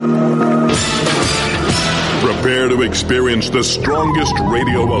Prepare to experience the strongest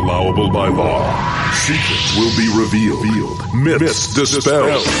radio allowable by law. Secrets will be revealed. Myths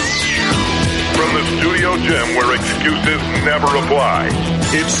dispelled. From the studio gym where excuses never apply,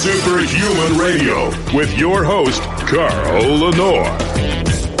 it's Superhuman Radio with your host, Carl Lenore.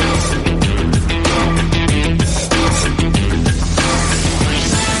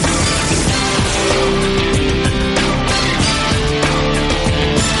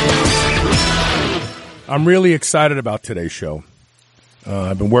 I'm really excited about today's show.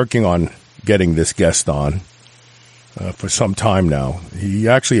 I've been working on getting this guest on for some time now. He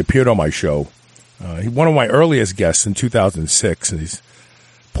actually appeared on my show. He's one of my earliest guests in 2006, and he's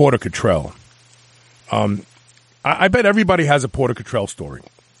Porter Cottrell. I bet everybody has a Porter Cottrell story.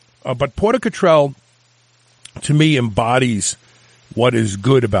 But Porter Cottrell, to me, embodies what is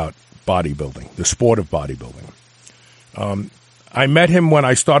good about bodybuilding, the sport of bodybuilding. I met him when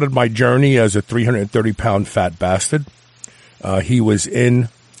I started my journey as a 330-pound fat bastard. He was in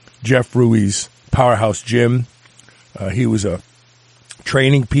Jeff Rui's Powerhouse Gym. He was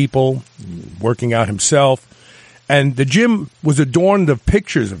training people, working out himself. And the gym was adorned of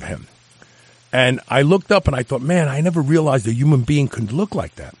pictures of him. And I looked up and I thought, man, I never realized a human being could look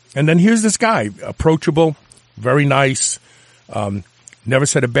like that. And then here's this guy, approachable, very nice, never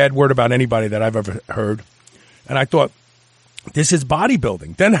said a bad word about anybody that I've ever heard. And I thought, this is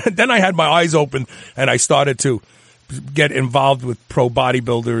bodybuilding. Then I had my eyes open and I started to get involved with pro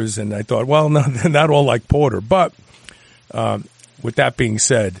bodybuilders. And I thought, well, no, they're not all like Porter. But with that being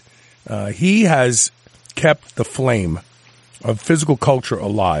said, he has kept the flame of physical culture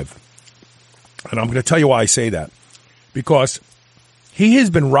alive. And I'm going to tell you why I say that. Because he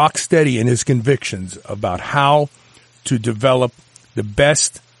has been rock steady in his convictions about how to develop the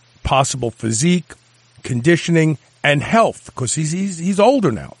best possible physique, conditioning, and health, because he's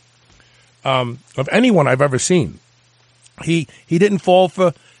older now, of anyone I've ever seen. He didn't fall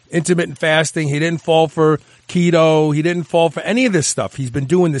for intermittent fasting. He didn't fall for keto. He didn't fall for any of this stuff. He's been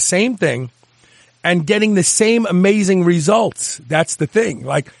doing the same thing and getting the same amazing results. That's the thing.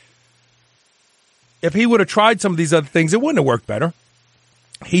 Like, if he would have tried some of these other things, it wouldn't have worked better.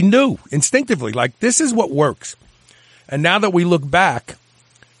 He knew instinctively, like, this is what works. And now that we look back,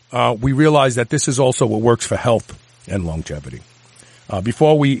 we realize that this is also what works for health and longevity.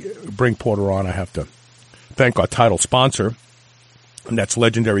 Before we bring Porter on, I have to thank our title sponsor, and that's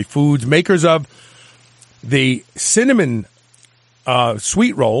Legendary Foods, makers of the cinnamon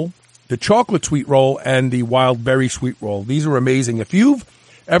sweet roll, the chocolate sweet roll, and the wild berry sweet roll. These are amazing. If you've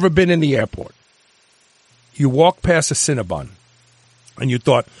ever been in the airport, you walk past a Cinnabon, and you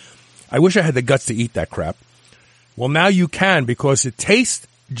thought, I wish I had the guts to eat that crap. Well, now you can, because it tastes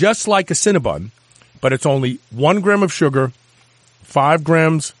just like a Cinnabon, but it's only 1 gram of sugar, 5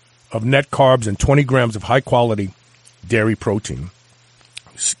 grams of net carbs, and 20 grams of high-quality dairy protein.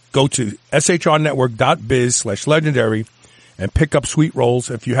 Go to shrnetwork.biz/legendary and pick up sweet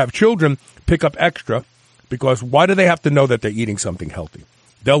rolls. If you have children, pick up extra, because why do they have to know that they're eating something healthy?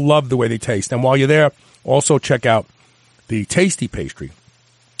 They'll love the way they taste. And while you're there, also check out the Tasty Pastry,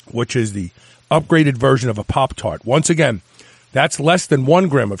 which is the upgraded version of a Pop-Tart. Once again, that's less than 1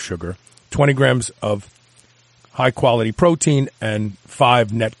 gram of sugar, 20 grams of high-quality protein, and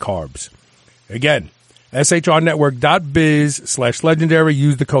 5 net carbs. Again, shrnetwork.biz/legendary.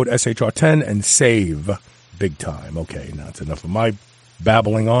 Use the code SHR10 and save big time. Okay, now it's enough of my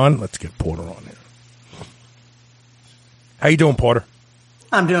babbling on. Let's get Porter on here. How you doing, Porter?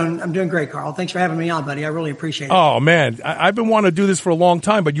 I'm doing great, Carl. Thanks for having me on, buddy. I really appreciate it. Oh, man. I've been wanting to do this for a long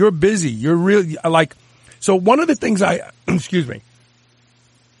time, but you're busy. You're really, like, so one of the things excuse me.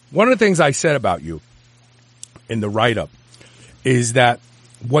 One of the things I said about you in the write-up is that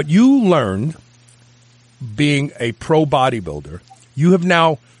what you learned being a pro bodybuilder, you have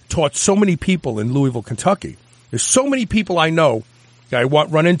now taught so many people in Louisville, Kentucky. There's so many people I know that I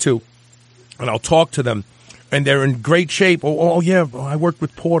run into, and I'll talk to them, and they're in great shape. Oh yeah, I worked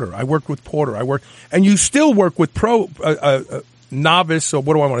with Porter. And you still work with pro novice, or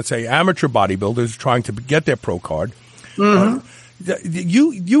what do I want to say, amateur bodybuilders trying to get their pro card. Mm-hmm.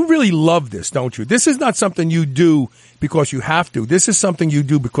 You really love this, don't you? This is not something you do because you have to. This is something you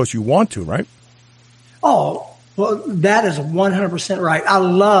do because you want to, right? Oh, well, that is 100% right. I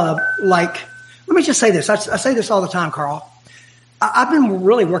love, let me just say this. I say this all the time, Carl. I've been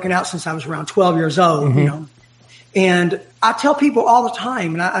really working out since I was around 12 years old, mm-hmm. And I tell people all the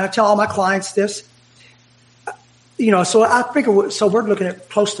time, and I tell all my clients this, so I figure, so we're looking at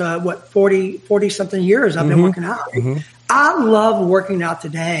close to 40 something years I've been working out. I love working out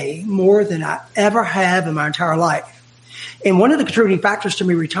today more than I ever have in my entire life. And one of the contributing factors to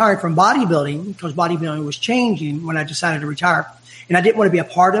me retiring from bodybuilding, because bodybuilding was changing when I decided to retire, and I didn't want to be a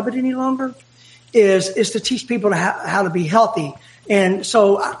part of it any longer, is to teach people how to be healthy. And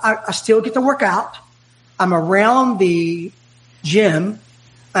so I still get to work out. I'm around the gym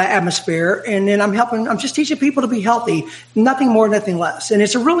atmosphere, and then I'm just teaching people to be healthy, nothing more, nothing less. And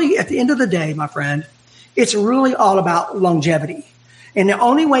it's really, at the end of the day, my friend, it's really all about longevity. And the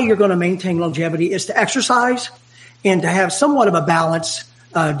only way you're going to maintain longevity is to exercise and to have somewhat of a balanced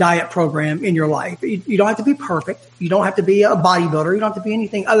diet program in your life. You don't have to be perfect. You don't have to be a bodybuilder. You don't have to be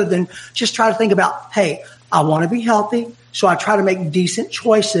anything other than just try to think about, hey, I want to be healthy, so I try to make decent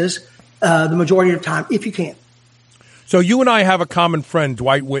choices the majority of the time, if you can. So you and I have a common friend,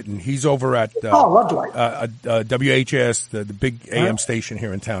 Dwight Witten. He's over at I love Dwight. WHS, the big AM station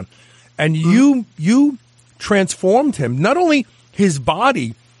here in town. And you transformed him, not only his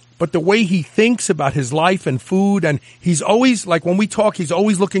body, but the way he thinks about his life and food. And he's always, like when we talk, he's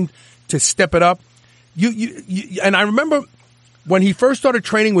always looking to step it up. And I remember when he first started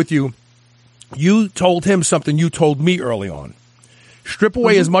training with you, you told him something you told me early on. Strip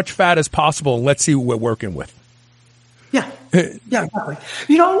away as much fat as possible and let's see what we're working with. Yeah, exactly.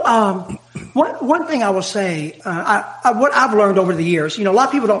 You know, one thing I will say, what I've learned over the years, you know, a lot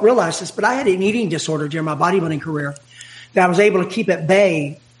of people don't realize this, but I had an eating disorder during my bodybuilding career that I was able to keep at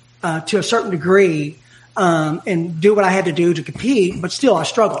bay to a certain degree and do what I had to do to compete, but still I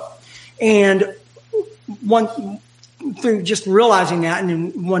struggled. And through just realizing that, and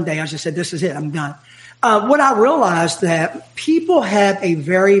then one day I just said, this is it, I'm done. What I realized that people have a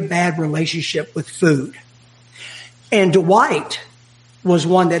very bad relationship with food. And Dwight was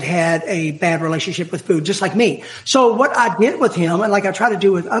one that had a bad relationship with food, just like me. So what I did with him, and like I try to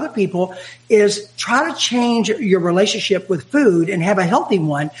do with other people, is try to change your relationship with food and have a healthy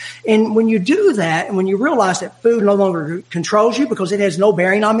one. And when you do that, and when you realize that food no longer controls you because it has no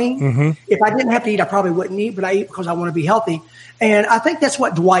bearing on me, if I didn't have to eat, I probably wouldn't eat, but I eat because I want to be healthy. And I think that's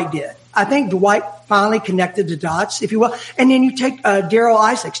what Dwight did. I think Dwight finally connected the dots, if you will. And then you take Daryl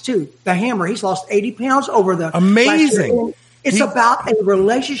Isaacs, too, the hammer. He's lost 80 pounds over the amazing. It's about a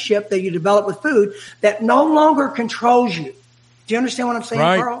relationship that you develop with food that no longer controls you. Do you understand what I'm saying,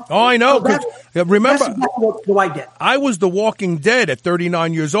 right. Carl? Oh, I know. Remember, that's exactly what Dwight did. I was the Walking Dead at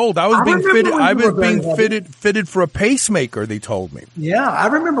 39 years old. I was being fitted. I was being fitted for a pacemaker. They told me. Yeah, I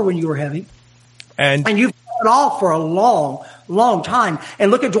remember when you were heavy, and you've done it all for a long time.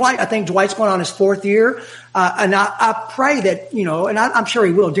 And look at Dwight. I think Dwight's going on his 4th year. And I pray that, you know, and I'm sure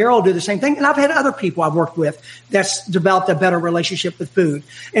he will. Daryl will do the same thing. And I've had other people I've worked with that's developed a better relationship with food.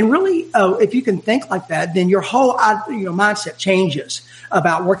 And really, if you can think like that, then your whole mindset changes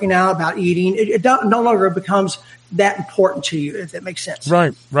about working out, about eating. It no longer becomes that important to you, if that makes sense.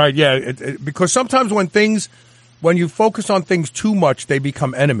 Right. Yeah. Because sometimes when you focus on things too much, they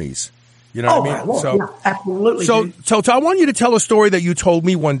become enemies. You know what I mean? Lord, so, yeah, absolutely. So I want you to tell a story that you told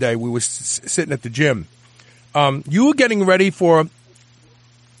me one day. We were sitting at the gym. You were getting ready for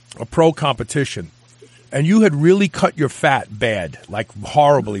a pro competition, and you had really cut your fat bad, like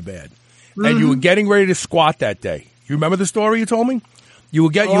horribly bad. And you were getting ready to squat that day. You remember the story you told me? You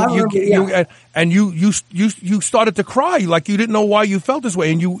were you started to cry like you didn't know why you felt this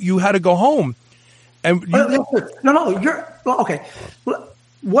way, and you had to go home. And okay.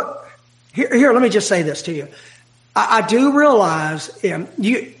 What? Here, let me just say this to you. I do realize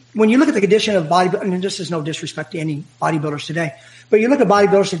when you look at the condition of bodybuilding, and this is no disrespect to any bodybuilders today, but you look at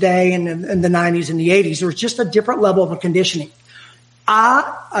bodybuilders today and in the 90s and the 80s, there was just a different level of conditioning.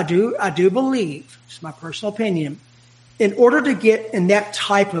 I do believe, it's my personal opinion, in order to get in that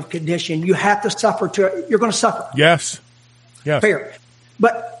type of condition, you have to suffer. You're going to suffer. Yes. Fair.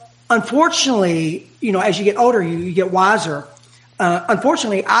 But unfortunately, as you get older, you get wiser.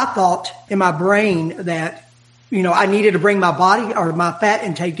 Unfortunately, I thought in my brain that, I needed to bring my body or my fat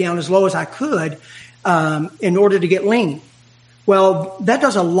intake down as low as I could in order to get lean. Well, that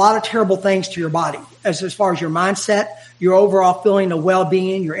does a lot of terrible things to your body as far as your mindset, your overall feeling of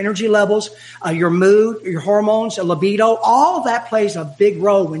well-being, your energy levels, your mood, your hormones, your libido. All that plays a big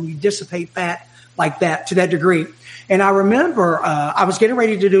role when you dissipate fat like that to that degree. And I remember I was getting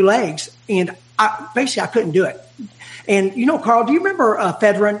ready to do legs, and I couldn't do it. And, Carl, do you remember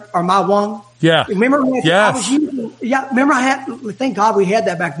Fedrin or Ma Wong? Yeah. Remember? Yes. Remember thank God we had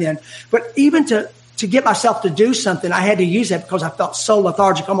that back then. But even to get myself to do something, I had to use that because I felt so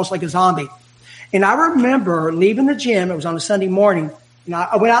lethargic, almost like a zombie. And I remember leaving the gym. It was on a Sunday morning. And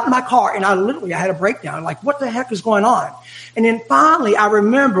I went out in my car and I had a breakdown. Like, what the heck is going on? And then finally, I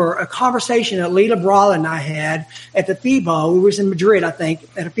remember a conversation that Lita Brawley and I had at the FIBO. We was in Madrid, I think,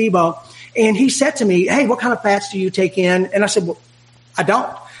 at a FIBO. And he said to me, hey, what kind of fats do you take in? And I said, well, I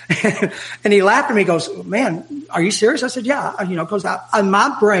don't. And he laughed at me, goes, man, are you serious? I said, yeah, because in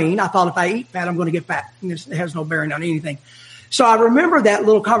my brain, I thought if I eat fat, I'm going to get fat. And it has no bearing on anything. So I remember that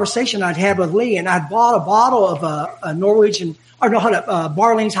little conversation I'd had with Lee, and I'd bought a bottle of a Norwegian,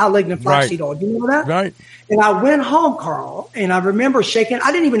 Barlean's high lignin flaxseed oil. Do you know that? Right. And I went home, Carl, and I remember shaking.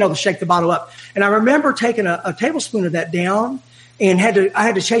 I didn't even know to shake the bottle up. And I remember taking a tablespoon of that down and I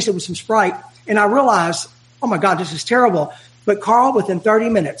had to chase it with some Sprite. And I realized, oh my God, this is terrible. But Carl, within 30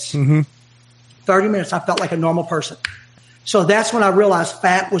 minutes, I felt like a normal person. So that's when I realized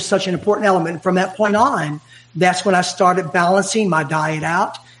fat was such an important element. And from that point on, that's when I started balancing my diet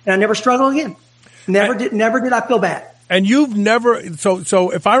out, and I never struggled again. Never did I feel bad. And you've never,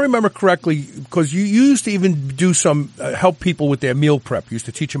 so if I remember correctly, because you used to even do some, help people with their meal prep. You used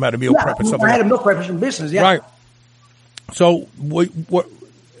to teach them how to meal prep or something. I had a meal preparation business, yeah. Right. So what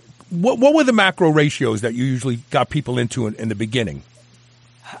were the macro ratios that you usually got people into in the beginning?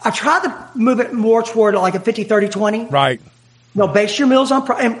 I tried to move it more toward like a 50-30-20. Right. Base your meals on,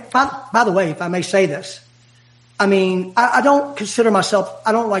 and by the way, if I may say this, I mean, I don't consider myself,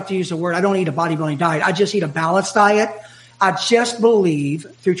 I don't like to use the word, I don't eat a bodybuilding diet. I just eat a balanced diet. I just believe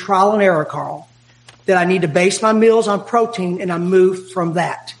through trial and error, Carl, that I need to base my meals on protein, and I move from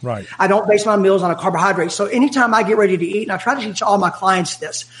that. Right. I don't base my meals on a carbohydrate. So anytime I get ready to eat, and I try to teach all my clients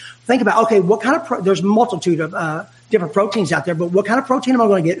this, think about, okay, what kind of, there's a multitude of different proteins out there, but what kind of protein am I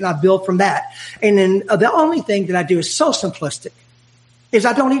going to get? And I build from that. And then the only thing that I do is so simplistic, is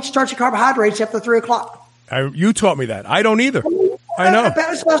I don't eat starchy carbohydrates after 3 o'clock. You taught me that. I don't either. I know.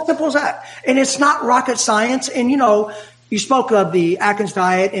 It's as simple as that. And it's not rocket science. And, you spoke of the Atkins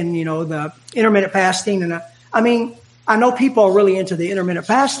diet and, the intermittent fasting. And I know people are really into the intermittent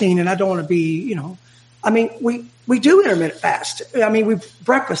fasting, and I don't want to be, we do intermittent fast.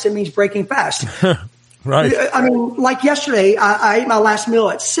 Breakfast, it means breaking fast. Right. Like yesterday, I ate my last meal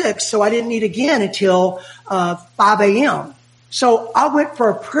at 6, so I didn't eat again until 5 a.m. So I went for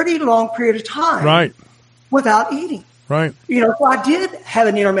a pretty long period of time. Right. Without eating. Right. So I did have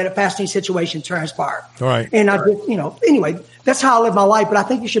an intermittent fasting situation transpire. Right. And I did, anyway, that's how I live my life. But I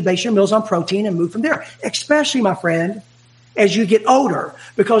think you should base your meals on protein and move from there, especially, my friend, as you get older.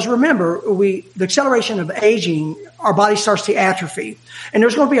 Because remember, the acceleration of aging, our body starts to atrophy. And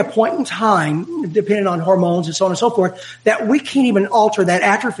there's going to be a point in time, depending on hormones and so on and so forth, that we can't even alter that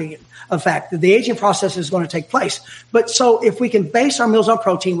atrophy. In fact, the aging process is going to take place. But so if we can base our meals on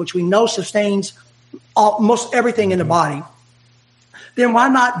protein, which we know sustains almost everything in the body, then why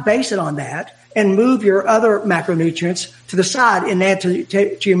not base it on that and move your other macronutrients to the side and add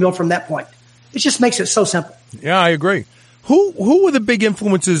to your meal from that point? It just makes it so simple. Yeah, I agree. Who were the big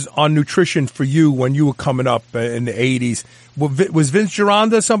influences on nutrition for you when you were coming up in the 80s? Was Vince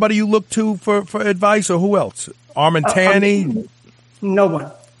Gironda somebody you looked to for advice, or who else? Armentani? No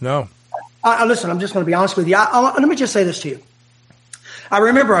one. No. Listen, I'm just going to be honest with you. Let me just say this to you. I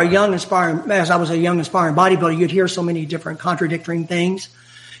remember as I was a young, inspiring bodybuilder, you'd hear so many different contradicting things.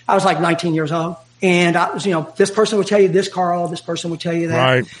 I was like 19 years old. And I was, this person would tell you this, Carl, this person would tell you that.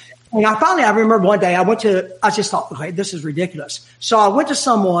 Right. And I remember one day I just thought, okay, this is ridiculous. So I went to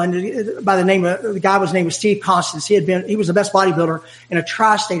someone by the guy's name was Steve Constance. He was the best bodybuilder in a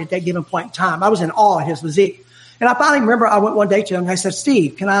tri-state at that given point in time. I was in awe at his physique. And I finally remember I went one day to him and I said,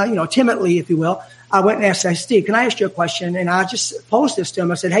 Steve, can I, timidly, if you will, I went and asked, Steve, can I ask you a question? And I just posed this to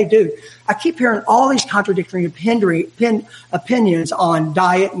him. I said, hey, dude, I keep hearing all these contradictory opinions on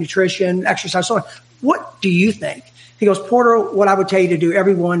diet, nutrition, exercise, so on. What do you think? He goes, Porter, what I would tell you to do,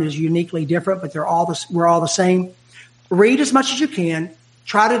 everyone is uniquely different, but we're all the same. Read as much as you can.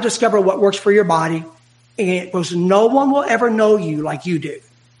 Try to discover what works for your body. And because no one will ever know you like you do.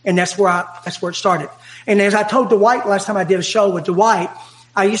 And that's where it started. And as I told Dwight last time I did a show with Dwight,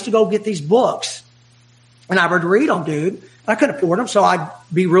 I used to go get these books. And I would read them, dude. I couldn't afford them, so I'd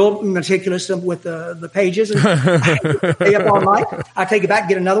be real meticulous with the pages. And stay up all night. I'd take it back,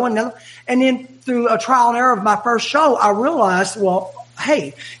 get another one. And then through a trial and error of my first show, I realized, well,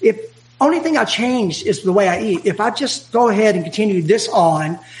 hey, if only thing I changed is the way I eat. If I just go ahead and continue this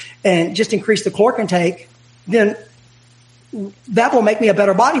on and just increase the caloric intake, then that will make me a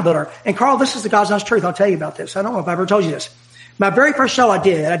better bodybuilder. And Carl, this is the God's honest truth. I'll tell you about this. I don't know if I ever told you this. My very first show I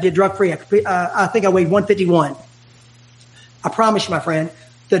did drug-free. I think I weighed 151. I promise you, my friend,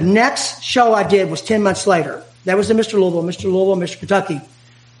 the next show I did was 10 months later. That was in Mr. Louisville, Mr. Kentucky.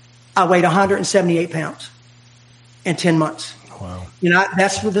 I weighed 178 pounds in 10 months. Wow.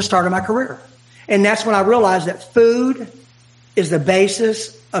 That's the start of my career. And that's when I realized that food is the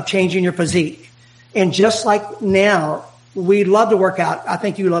basis of changing your physique. And just like now, we love to work out. I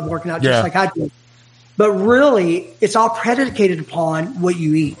think you love working out just Yeah. like I do. But really, it's all predicated upon what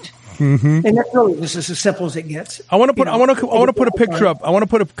you eat. And that's really just as simple as it gets. I want to put a picture up. I want to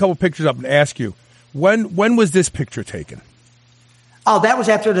put a couple pictures up and ask you, when was this picture taken? Oh, that was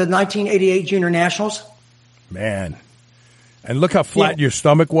after the 1988 Junior Nationals. Man. And look how flat your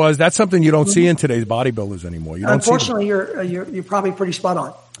stomach was. That's something you don't see in today's bodybuilders anymore. You don't Unfortunately, you're probably pretty spot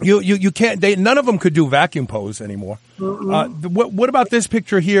on. You can't. None of them could do vacuum pose anymore. What about this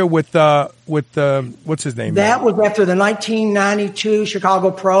picture here with what's his name? That was after the 1992 Chicago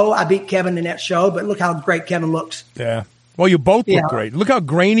Pro. I beat Kevin in that show, but look how great Kevin looks. Yeah. Well, you both look great. Look how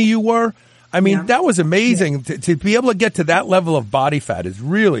grainy you were. I mean, that was amazing. To be able to get to that level of body fat is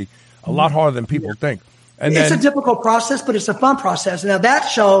really a lot harder than people think. And it's a difficult process, but it's a fun process. Now that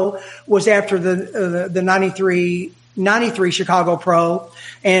show was after the 93 Chicago Pro,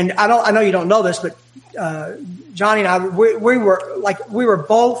 and I know you don't know this, but Johnny and I we were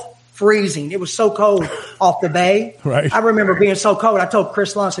both freezing. It was so cold off the bay. Right. I remember being so cold. I told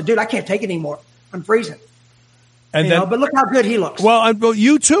Chris Lund, I said, "Dude, I can't take it anymore. I'm freezing." And but look how good he looks. Well,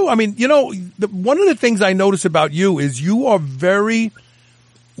 you too. I mean, one of the things I notice about you is you are very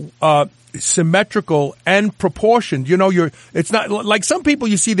symmetrical and proportioned. It's not like some people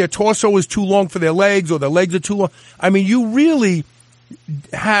you see their torso is too long for their legs or their legs are too long. I mean, you really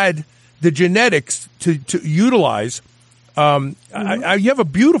had the genetics to utilize. You have a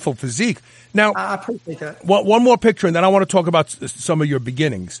beautiful physique. Now, I appreciate that. One more picture, and then I want to talk about some of your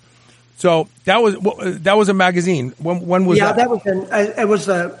beginnings. So that was a magazine. When was that? Yeah, it was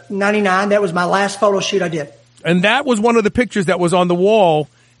 99. That was my last photo shoot I did. And that was one of the pictures that was on the wall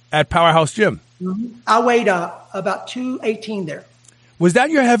at Powerhouse Gym. I weighed about 218 there. Was that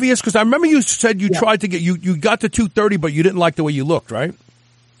your heaviest? Because I remember you said you tried to get you got to 230, but you didn't like the way you looked, right?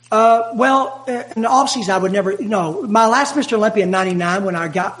 Well, in the off season, I would never. My last Mr. Olympia in '99, when I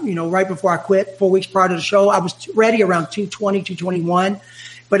got right before I quit, 4 weeks prior to the show, I was ready around 220, 221.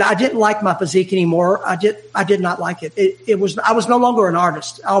 But I didn't like my physique anymore. I did not like it. I was no longer an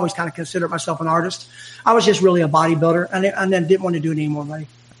artist. I always kind of considered myself an artist. I was just really a bodybuilder, and then didn't want to do it anymore, buddy.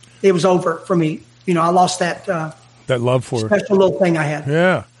 It was over for me. I lost that love for special little thing I had.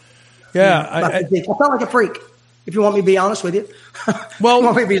 Yeah. I felt like a freak. If you want me to be honest with you.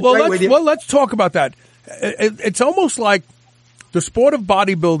 Well, let's talk about that. It's almost like the sport of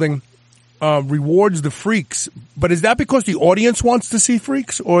bodybuilding rewards the freaks, but is that because the audience wants to see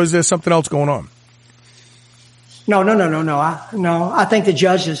freaks, or is there something else going on? No. I think the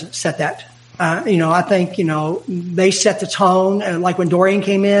judges set that. I think, they set the tone. Like when Dorian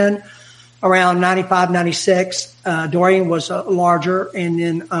came in around 95, 96, Dorian was larger, and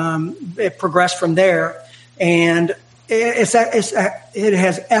then it progressed from there. And it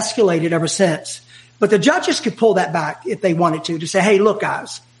has escalated ever since. But the judges could pull that back if they wanted to say, hey, look,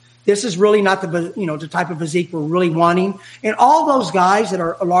 guys, this is really not the type of physique we're really wanting. And all those guys that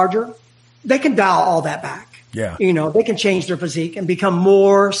are larger, they can dial all that back. Yeah. They can change their physique and become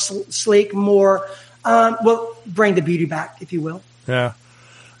more sleek, more, bring the beauty back, if you will. Yeah.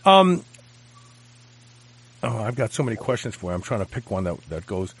 I've got so many questions for you. I'm trying to pick one that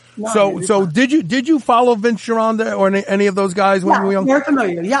goes. No, so did you follow Vince Gironda or any of those guys when you were young? Very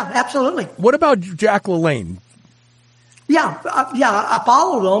familiar. Yeah, absolutely. What about Jack LaLanne? Yeah, I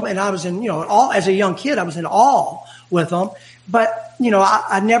followed them, and I was in, as a young kid, I was in awe with them. But,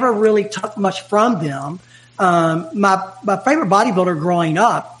 I never really took much from them. My favorite bodybuilder growing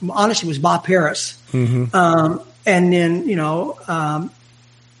up, honestly, was Bob Paris. Mm-hmm. And then, I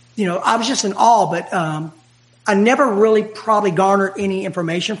was just in awe, but I never really probably garnered any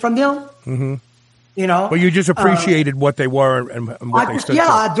information from them. Mm-hmm. But you just appreciated what they were and what they stood for.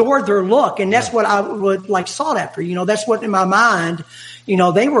 I adored their look, and that's what I would sought after. That's what in my mind,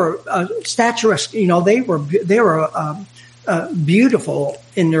 they were statuesque. They were beautiful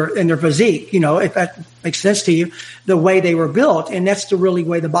in their physique. If that makes sense to you, the way they were built, and that's the really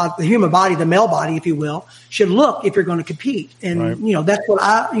way the human body, the male body, if you will, should look if you're going to compete. And right. That's what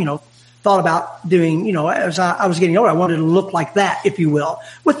I thought about doing. As I was getting older, I wanted to look like that, if you will,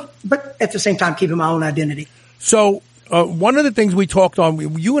 but at the same time keeping my own identity. So one of the things we talked on,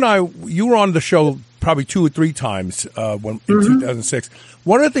 you were on the show probably 2 or 3 times in 2006.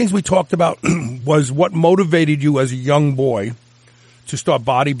 One of the things we talked about was what motivated you as a young boy to start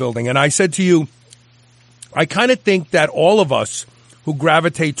bodybuilding. And I said to you, I kind of think that all of us who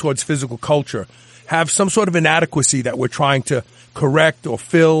gravitate towards physical culture have some sort of inadequacy that we're trying to correct or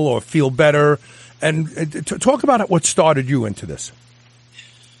fill or feel better. And to talk about what started you into this.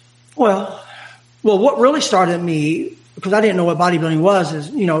 Well, what really started me because I didn't know what bodybuilding was,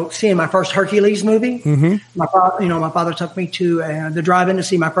 is, seeing my first Hercules movie. Mm-hmm. My father took me to the drive-in to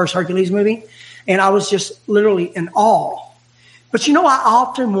see my first Hercules movie. And I was just literally in awe. But, I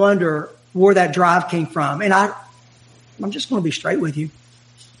often wonder where that drive came from. And I'm just going to be straight with you.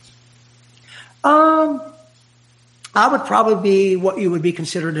 I would probably be what you would be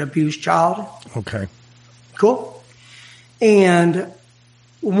considered an abused child. Okay. Cool. And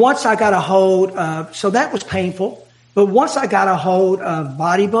once I got a hold of, so that was painful, but once I got a hold of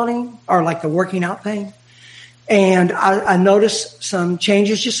bodybuilding, or like the working out thing, and I noticed some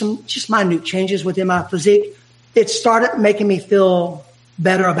changes, just minute changes within my physique, it started making me feel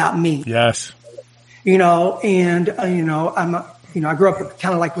better about me. Yes. I grew up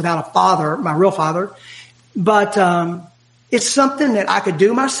kind of like without a father, my real father, but it's something that I could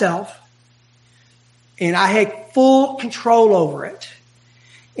do myself, and I had full control over it.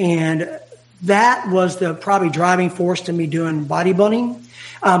 And that was the probably driving force to me doing bodybuilding,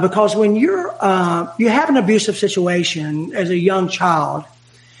 because when you have an abusive situation as a young child,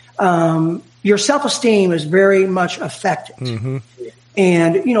 your self-esteem is very much affected. Mm-hmm.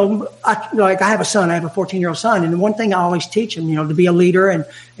 And, I have a son, I have a 14-year-old son. And the one thing I always teach him, to be a leader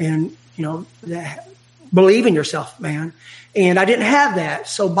and believe in yourself, man. And I didn't have that.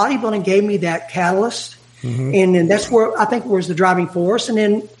 So bodybuilding gave me that catalyst. Mm-hmm. And then that's where I think was the driving force. And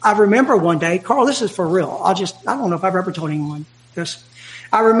then I remember one day, Carl, this is for real. I don't know if I've ever told anyone this.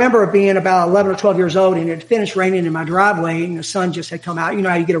 I remember being about 11 or 12 years old, and it finished raining in my driveway, and the sun just had come out. You know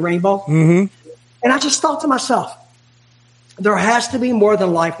how you get a rainbow? Mm-hmm. And I just thought to myself, there has to be more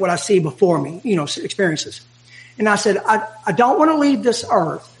than life what I see before me, experiences. And I said, I don't want to leave this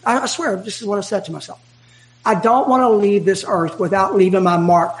earth. I swear, this is what I said to myself. I don't want to leave this earth without leaving my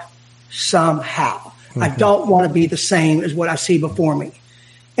mark somehow. Mm-hmm. I don't want to be the same as what I see before me.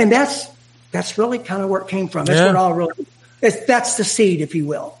 And that's really kind of where it came from. That's what all really, that's the seed, if you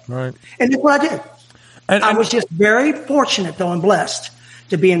will. Right. And that's what I did. And I was just very fortunate, though, and blessed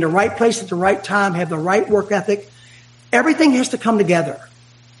to be in the right place at the right time, have the right work ethic. Everything has to come together.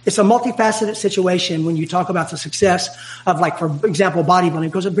 It's a multifaceted situation when you talk about the success of, like, for example, bodybuilding,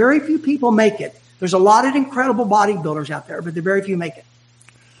 because very few people make it. There's a lot of incredible bodybuilders out there, but very few make it.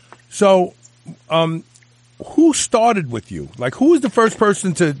 So, who started with you? Like, who was the first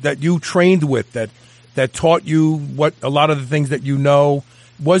person that you trained with that taught you what a lot of the things that you know?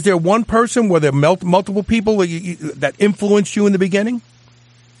 Was there one person? Were there multiple people that influenced you in the beginning?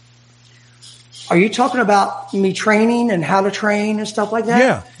 Are you talking about me training and how to train and stuff like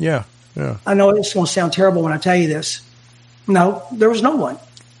that? Yeah. I know it's going to sound terrible when I tell you this. No, there was no one.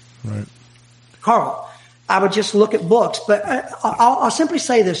 Right. Carl, I would just look at books, but I'll simply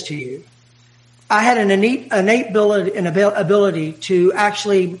say this to you. I had an innate ability to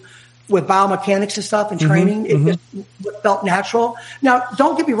actually, with biomechanics and stuff and training, it just felt natural. Now,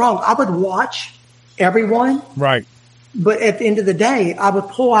 don't get me wrong. I would watch everyone. Right. But at the end of the day, I would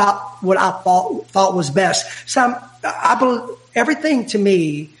pull out what I thought was best. So I believe everything to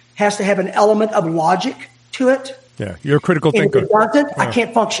me has to have an element of logic to it. Yeah, you're a critical thinker. If it doesn't, I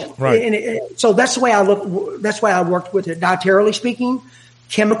can't function. Right. So that's the way I look. That's why I worked with it, dietarily speaking,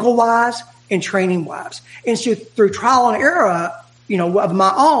 chemical wise, and training wise. And so through trial and error, of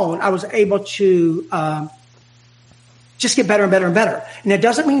my own, I was able to just get better and better and better. And it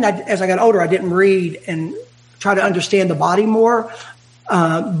doesn't mean as I got older, I didn't read and try to understand the body more.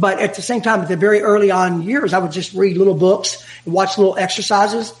 But at the same time, at the very early on years, I would just read little books and watch little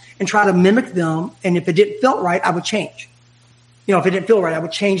exercises and try to mimic them. And if it didn't feel right, I would change. If it didn't feel right, I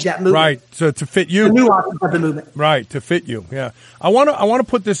would change that movement. Right. So to fit you. The nuances of the movement. Right. To fit you. Yeah. I want to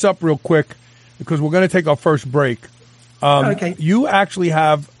put this up real quick because we're going to take our first break. Okay. You actually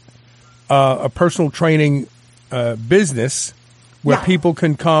have a personal training business where people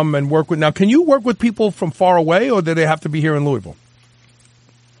can come and work with. Now, can you work with people from far away, or do they have to be here in Louisville?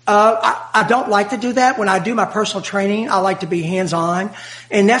 I don't like to do that. When I do my personal training, I like to be hands-on.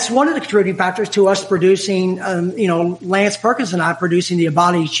 And that's one of the contributing factors to us producing, Lance Perkins and I producing the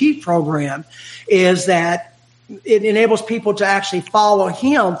Body Chief program, is that it enables people to actually follow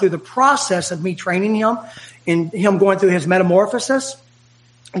him through the process of me training him and him going through his metamorphosis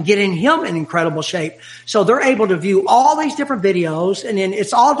and getting him in incredible shape. So they're able to view all these different videos, and then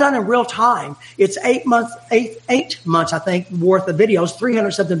it's all done in real time. It's 8 months, I think, worth of videos,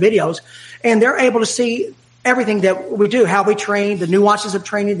 300 something videos. And they're able to see everything that we do, how we train, the nuances of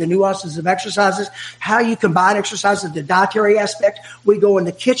training, the nuances of exercises, how you combine exercises, the dietary aspect. We go in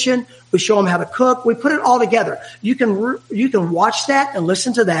the kitchen. We show them how to cook. We put it all together. You can watch that and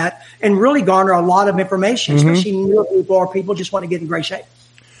listen to that and really garner a lot of information, especially new people or people just want to get in great shape.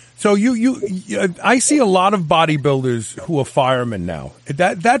 So I see a lot of bodybuilders who are firemen now.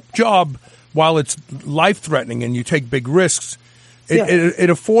 That job, while it's life-threatening and you take big risks,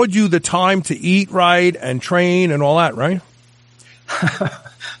 it affords you the time to eat right and train and all that, right?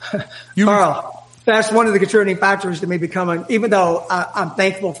 Carl, that's one of the contributing factors to me becoming, even though I'm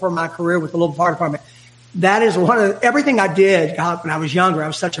thankful for my career with the local fire department, that is everything I did when I was younger. I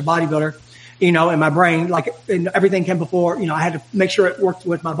was such a bodybuilder, in my brain, and everything came before, I had to make sure it worked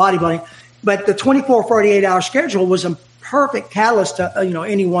with my bodybuilding. But the 24, 48-hour schedule was a perfect catalyst to,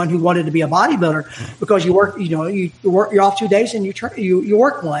 anyone who wanted to be a bodybuilder, because you work, you're off 2 days and you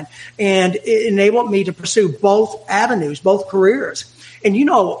work one, and it enabled me to pursue both avenues, both careers. And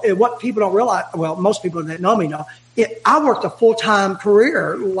what people don't realize, well, most people that know me know, I worked a full-time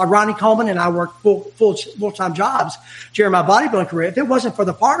career. Like Ronnie Coleman and I worked full-time jobs during my bodybuilding career. If it wasn't for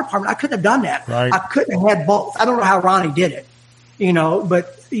the fire department, I couldn't have done that. Right. I couldn't have had both. I don't know how Ronnie did it,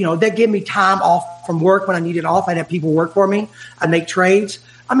 but they give me time off from work when I needed off. I'd have people work for me. I'd make trades.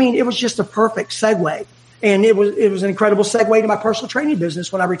 I mean, it was just a perfect segue. And it was an incredible segue to my personal training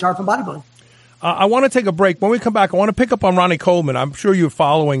business when I retired from bodybuilding. I want to take a break. When we come back, I want to pick up on Ronnie Coleman. I'm sure you're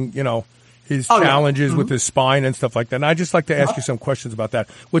following, his challenges with his spine and stuff like that. And I'd just like to ask you some questions about that.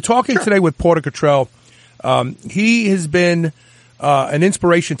 We're talking today with Porter Cottrell. He has been an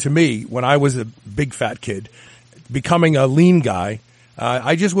inspiration to me when I was a big fat kid, becoming a lean guy.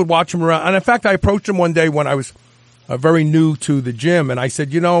 I just would watch him around. And in fact, I approached him one day when I was very new to the gym, and I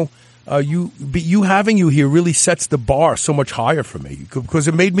said, having you here really sets the bar so much higher for me, because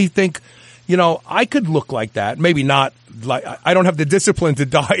it made me think, I could look like that. Maybe not like, I don't have the discipline to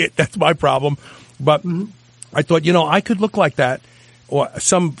diet. That's my problem. But I thought, I could look like that, or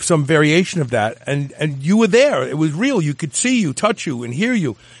some variation of that. And you were there. It was real. You could see you, touch you, and hear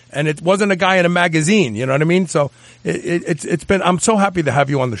you. And it wasn't a guy in a magazine. You know what I mean? So it's been, I'm so happy to have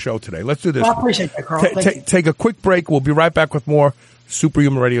you on the show today. Let's do this. Well, I appreciate that, Carl. Take a quick break. We'll be right back with more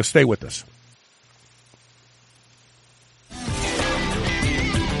Superhuman Radio. Stay with us.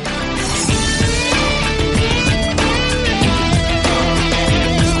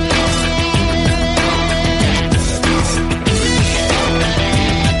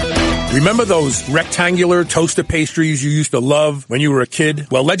 Remember those rectangular toaster pastries you used to love when you were a kid?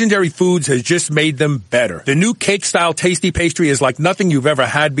 Well, Legendary Foods has just made them better. The new cake-style tasty pastry is like nothing you've ever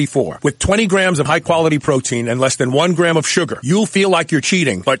had before. With 20 grams of high-quality protein and less than 1 gram of sugar, you'll feel like you're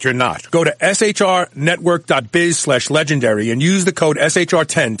cheating, but you're not. Go to shrnetwork.biz/legendary and use the code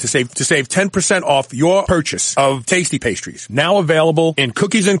SHR10 to save 10% off your purchase of tasty pastries. Now available in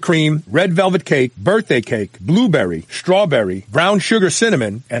cookies and cream, red velvet cake, birthday cake, blueberry, strawberry, brown sugar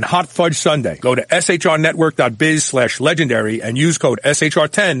cinnamon, and hot fudge sundae. Go to shrnetwork.biz/legendary and use code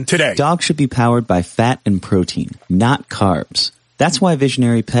SHR10 today. Dogs should be powered by fat and protein, not carbs. That's why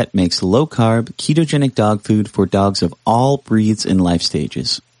Visionary Pet makes low-carb, ketogenic dog food for dogs of all breeds and life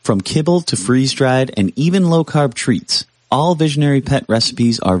stages. From kibble to freeze-dried and even low-carb treats, all Visionary Pet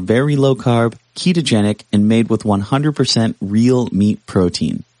recipes are very low-carb, ketogenic, and made with 100% real meat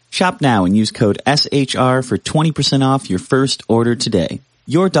protein. Shop now and use code SHR for 20% off your first order today.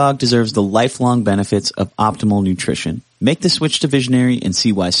 Your dog deserves the lifelong benefits of optimal nutrition. Make the switch to Visionary and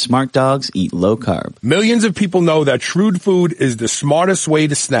see why smart dogs eat low carb. Millions of people know that Shrewd Food is the smartest way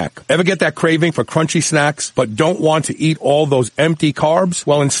to snack. Ever get that craving for crunchy snacks but don't want to eat all those empty carbs?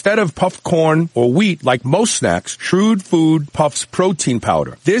 Well, instead of puffed corn or wheat like most snacks, Shrewd Food puffs protein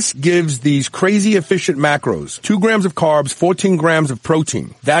powder. This gives these crazy efficient macros. 2 grams of carbs, 14 grams of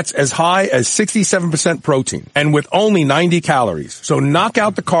protein. That's as high as 67% protein and with only 90 calories. So knock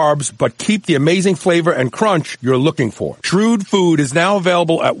out the carbs but keep the amazing flavor and crunch you're looking for. Shrewd Food is now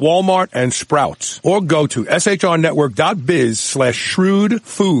available at Walmart and Sprouts. Or go to shrnetwork.biz/Shrewd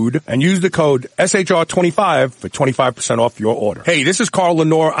Food and use the code SHR25 for 25% off your order. Hey, this is Carl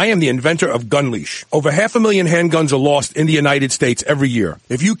Lenore. I am the inventor of GunLeash. Over 500,000 handguns are lost in the United States every year.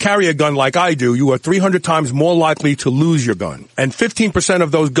 If you carry a gun like I do, you are 300 times more likely to lose your gun. And 15%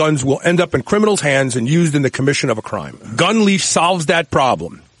 of those guns will end up in criminals' hands and used in the commission of a crime. GunLeash solves that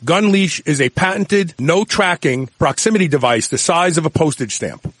problem. GunLeash is a patented, no-tracking proximity device the size of a postage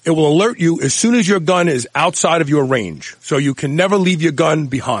stamp. It will alert you as soon as your gun is outside of your range, so you can never leave your gun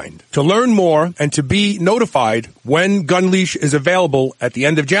behind. To learn more and to be notified when GunLeash is available at the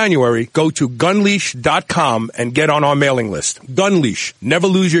end of January, go to gunleash.com and get on our mailing list. GunLeash. Never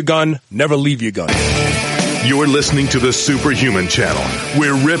lose your gun, never leave your gun. You're listening to the Superhuman Channel.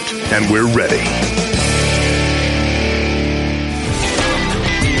 We're ripped and we're ready.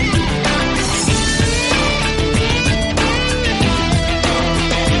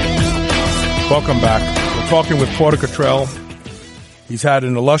 Welcome back. We're talking with Porter Cottrell. He's had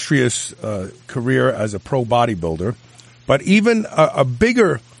an illustrious career as a pro bodybuilder. But even a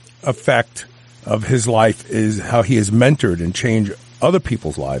bigger effect of his life is how he has mentored and changed other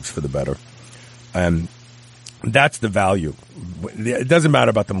people's lives for the better. And that's the value. It doesn't matter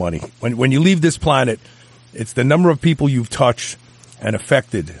about the money. When you leave this planet, it's the number of people you've touched and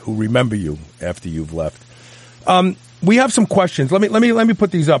affected who remember you after you've left. We have some questions. Let me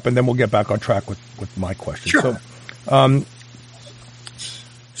put these up, and then we'll get back on track with my questions. Sure. So,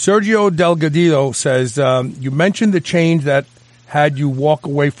 Sergio Delgadillo says, you mentioned the change that had you walk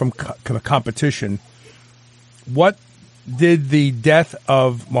away from competition. What did the death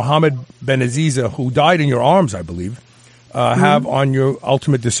of Mohammed Benaziza, who died in your arms, I believe, have on your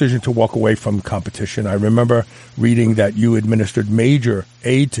ultimate decision to walk away from competition? I remember reading that you administered major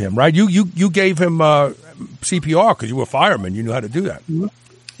aid to him, right? You gave him CPR because you were a fireman. You knew how to do that.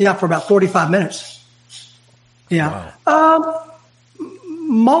 Yeah, for about 45 minutes. Yeah. Wow.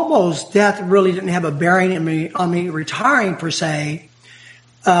 Momo's death really didn't have a bearing on me retiring per se.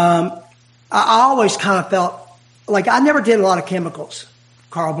 I always kind of felt like I never did a lot of chemicals,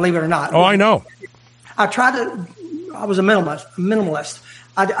 Carl, believe it or not. Oh, I know. I was a minimalist.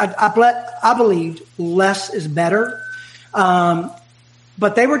 I believed less is better.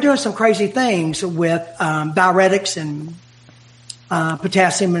 But they were doing some crazy things with diuretics and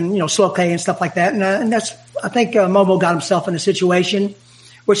potassium and, slow K and stuff like that. And that's, I think Momo got himself in a situation,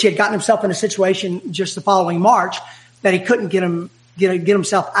 which he had gotten himself in a situation just the following March that he couldn't get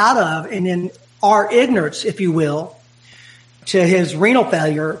himself out of. And in our ignorance, if you will, to his renal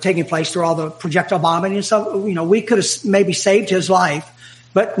failure taking place through all the projectile bombing and stuff, we could have maybe saved his life,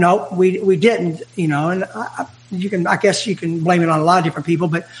 but no, we didn't, and I guess you can blame it on a lot of different people,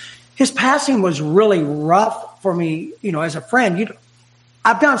 but his passing was really rough for me, as a friend.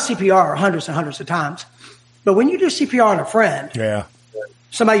 I've done CPR hundreds and hundreds of times, but when you do CPR on a friend, yeah,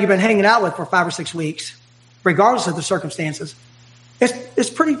 somebody you've been hanging out with for 5 or 6 weeks, regardless of the circumstances,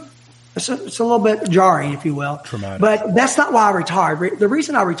 it's a little bit jarring, if you will. Traumatic. But that's not why I retired. The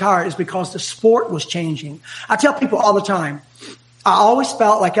reason I retired is because the sport was changing. I tell people all the time, I always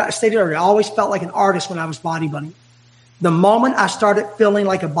felt like I stated earlier, I always felt like an artist when I was bodybuilding. The moment I started feeling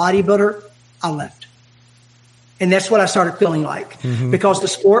like a bodybuilder, I left. And that's what I started feeling like, because the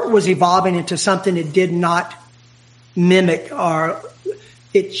sport was evolving into something it did not mimic, or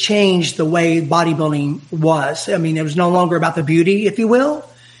it changed the way bodybuilding was. I mean, it was no longer about the beauty, if you will.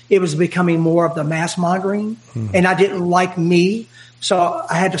 It was becoming more of the mass mongering, and I didn't like me, so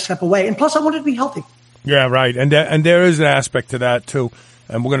I had to step away. And plus, I wanted to be healthy. Yeah, right. And there is an aspect to that, too.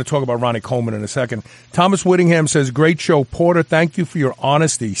 And we're going to talk about Ronnie Coleman in a second. Thomas Whittingham says, great show, Porter. Thank you for your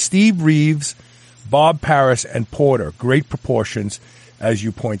honesty. Steve Reeves, Bob Paris, and Porter. Great proportions, as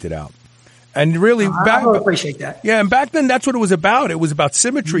you pointed out. And really, I really appreciate that. Yeah, and back then, that's what it was about. It was about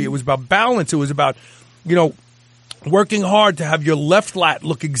symmetry. It was about balance. It was about, working hard to have your left lat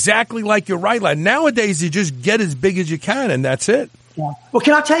look exactly like your right lat. Nowadays, you just get as big as you can, and that's it. Yeah. Well,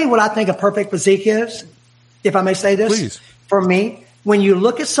 can I tell you what I think a perfect physique is, if I may say this? Please. For me, when you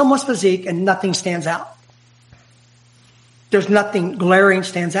look at someone's physique and nothing stands out. There's nothing glaring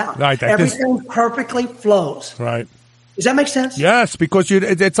stands out. Right, everything perfectly flows. Right. Does that make sense? Yes, because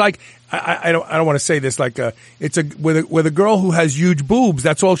it's like I don't want to say this with a girl who has huge boobs.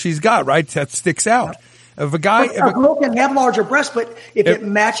 That's all she's got, right? That sticks out. If a girl can have larger breasts, but if it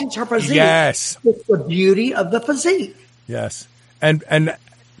matches her physique, yes, it's the beauty of the physique. Yes, and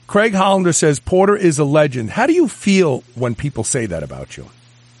Craig Hollander says Porter is a legend. How do you feel when people say that about you?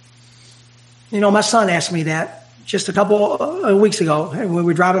 My son asked me that just a couple of weeks ago when we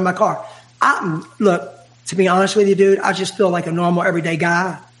were driving my car. Look, to be honest with you, dude, I just feel like a normal everyday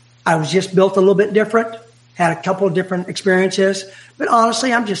guy. I was just built a little bit different, had a couple of different experiences, but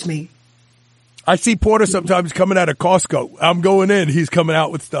honestly, I'm just me. I see Porter sometimes coming out of Costco. I'm going in. He's coming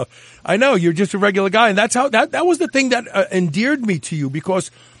out with stuff. I know you're just a regular guy. And that's how that was the thing that endeared me to you, because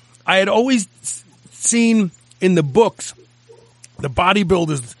I had always seen in the books, the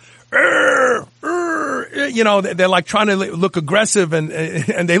bodybuilders, they're like trying to look aggressive and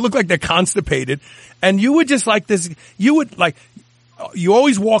they look like they're constipated. And you were just like this. You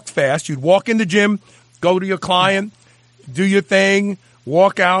always walked fast. You'd walk in the gym, go to your client, do your thing,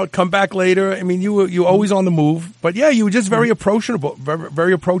 walk out, come back later. I mean, you were always on the move, but yeah, you were just very approachable,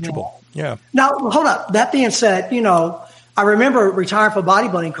 very approachable. Yeah. Now, hold up. That being said, I remember retiring from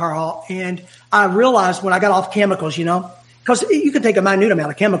bodybuilding, Carl, and I realized when I got off chemicals, because you can take a minute amount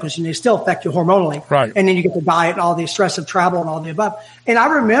of chemicals and they still affect you hormonally. Right. And then you get the diet and all the stress of travel and all the above. And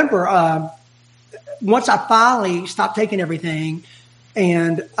I remember, once I finally stopped taking everything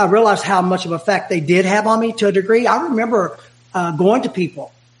and I realized how much of effect they did have on me to a degree, I remember going to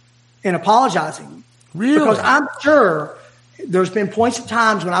people and apologizing. Really? Because I'm sure there's been points of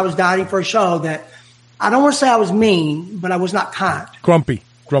times when I was dieting for a show that I don't want to say I was mean, but I was not kind. Grumpy.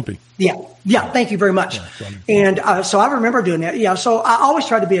 Yeah. Thank you very much. And so I remember doing that. Yeah. So I always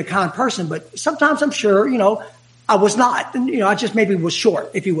try to be a kind person, but sometimes I'm sure, I was not. I just maybe was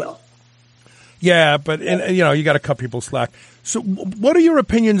short, if you will. Yeah, but you got to cut people slack. So, what are your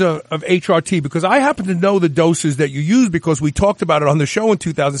opinions of HRT? Because I happen to know the doses that you use because we talked about it on the show in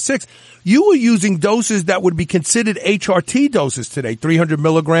 2006. You were using doses that would be considered HRT doses today, 300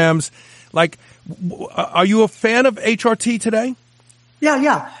 milligrams. Like, are you a fan of HRT today?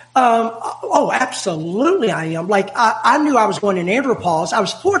 Yeah. Absolutely I am. Like, I knew I was going in andropause. I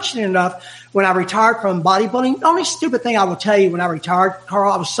was fortunate enough when I retired from bodybuilding. The only stupid thing I will tell you when I retired,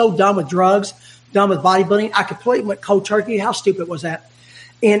 Carl, I was so done with drugs, done with bodybuilding. I completely went cold turkey. How stupid was that?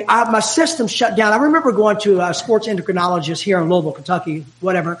 And my system shut down. I remember going to a sports endocrinologist here in Louisville, Kentucky,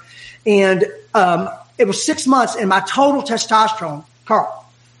 whatever. And, it was 6 months and my total testosterone, Carl,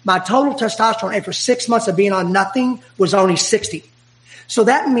 after 6 months of being on nothing was only 60. So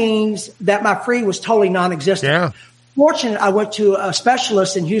that means that my free was totally non-existent. Yeah. Fortunate, I went to a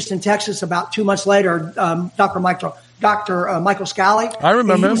specialist in Houston, Texas about 2 months later, Dr. Michael Scally. I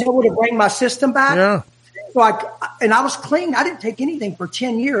remember him. He was able to bring my system back. Yeah. So I was clean. I didn't take anything for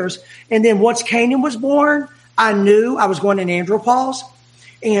 10 years. And then once Kanan was born, I knew I was going in andropause.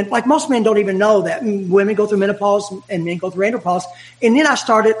 And like most men don't even know that women go through menopause and men go through andropause. And then I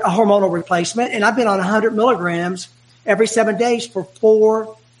started a hormonal replacement and I've been on 100 milligrams every 7 days for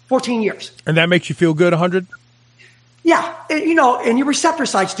 14 years. And that makes you feel good, 100? Yeah. And your receptor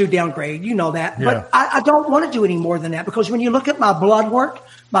sites do downgrade. You know that. Yeah. But I don't want to do any more than that because when you look at my blood work,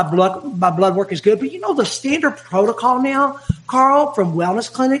 my blood work is good. But the standard protocol now, Carl, from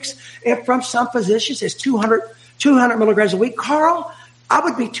wellness clinics and from some physicians is 200 milligrams a week. Carl, I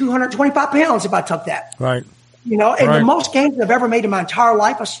would be 225 pounds if I took that. Right. The most gains I've ever made in my entire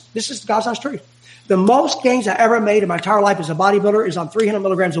life, this is God's honest truth. The most gains I ever made in my entire life as a bodybuilder is on 300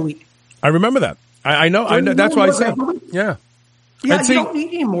 milligrams a week. I remember that. I know. That's why I said, yeah. Yeah, you don't need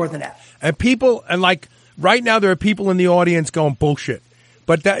any more than that. And people, right now there are people in the audience going bullshit.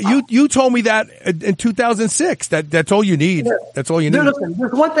 But that you told me that in 2006. That's all you need. That's all you need. Listen,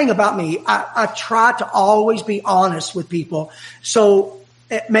 there's one thing about me. I try to always be honest with people. So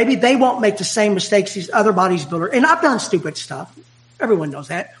maybe they won't make the same mistakes these other bodybuilders. And I've done stupid stuff. Everyone knows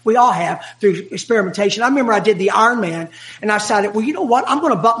that. We all have through experimentation. I remember I did the Ironman and I decided, well, you know what? I'm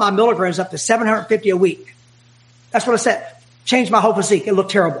going to bump my milligrams up to 750 a week. That's what I said. Changed my whole physique. It looked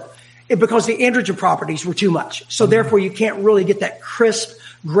terrible because the androgen properties were too much. So therefore you can't really get that crisp,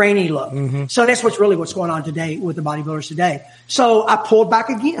 grainy look. Mm-hmm. So that's what's going on today with the bodybuilders today. So I pulled back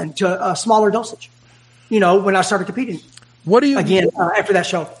again to a smaller dosage, when I started competing. After that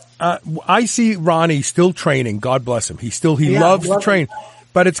show? I see Ronnie still training. God bless him. He loves to train,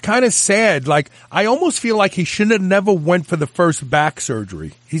 but it's kind of sad. Like, I almost feel like he should have never went for the first back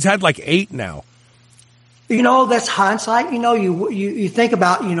surgery. He's had 8 now. That's hindsight. You think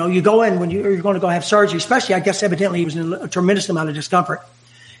about, you go in when you're going to go have surgery, especially, I guess, evidently he was in a tremendous amount of discomfort.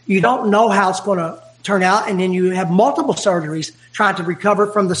 You don't know how it's going to turn out. And then you have multiple surgeries trying to recover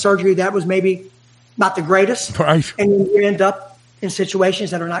from the surgery that was maybe not the greatest. Right. And then you end up in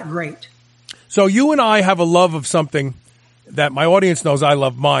situations that are not great. So you and I have a love of something that my audience knows I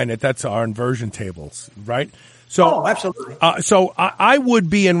love mine, that's our inversion tables, right? So, absolutely. So I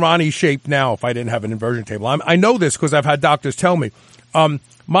would be in Ronnie's shape now if I didn't have an inversion table. I know this because I've had doctors tell me.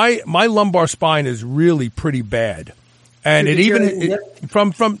 My lumbar spine is really pretty bad. And they're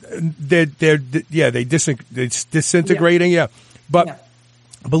disintegrating. Yeah. But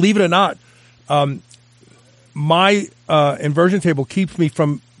believe it or not, my inversion table keeps me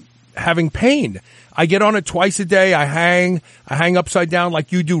from having pain. I get on it twice a day. I hang upside down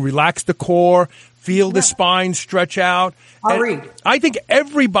like you do, relax the core, feel the spine stretch out. I think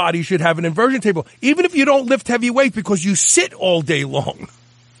everybody should have an inversion table, even if you don't lift heavy weight, because you sit all day long.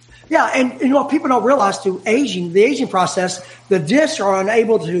 Yeah, and people don't realize through the aging process, the discs are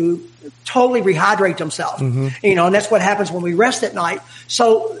unable to totally rehydrate themselves. Mm-hmm. And that's what happens when we rest at night.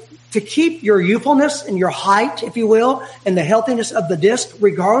 So to keep your youthfulness and your height, if you will, and the healthiness of the disc,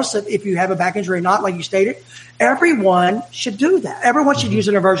 regardless of if you have a back injury or not, like you stated, everyone should do that. Everyone should use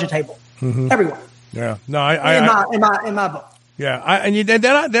an inversion table. Mm-hmm. Everyone. Yeah. No, in my book. Yeah.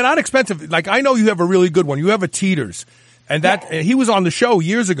 They're not expensive. Like, I know you have a really good one. You have a Teeters, and he was on the show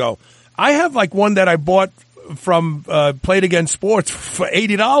years ago. I have one that I bought from Played Against Sports for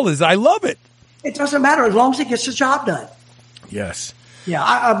 $80. I love it. It doesn't matter as long as it gets the job done. Yes. Yeah,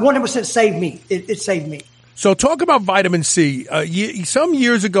 I 100% saved me. It saved me. So talk about vitamin C. Some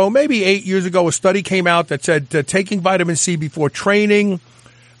years ago, maybe 8 years ago, a study came out that said taking vitamin C before training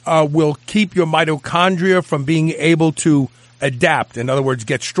will keep your mitochondria from being able to adapt. In other words,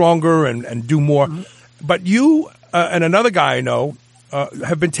 get stronger and do more. Mm-hmm. But you and another guy I know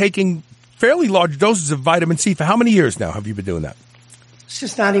have been taking fairly large doses of vitamin C. For how many years now have you been doing that?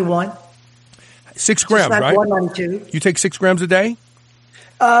 Since 91. 6 grams, right? 92. You take 6 grams a day?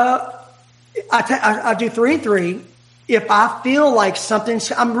 I do 3 and 3. If I feel like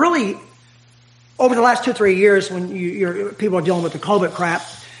something's, I'm really, over the last 2 or 3 years when people are dealing with the COVID crap,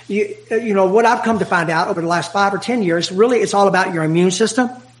 you know, what I've come to find out over the last 5 or 10 years, really it's all about your immune system.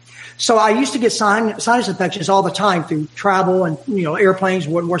 So I used to get sinus infections all the time through travel and, you know, airplanes,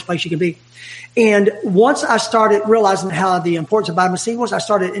 worst place you can be. And once I started realizing how the importance of vitamin C was, I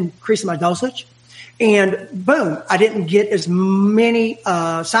started increasing my dosage. And boom, I didn't get as many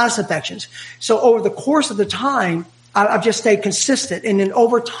sinus infections. So over the course of the time, I've just stayed consistent. And then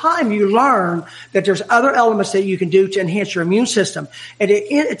over time, you learn that there's other elements that you can do to enhance your immune system. And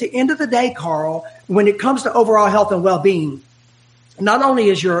at the end of the day, Carl, when it comes to overall health and well-being, not only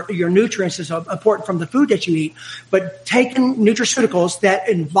is your nutrients is important from the food that you eat, but taking nutraceuticals that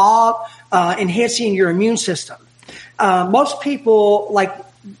involve enhancing your immune system. Most people, like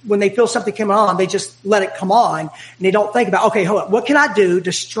when they feel something coming on, they just let it come on and they don't think about, okay, hold on, what can I do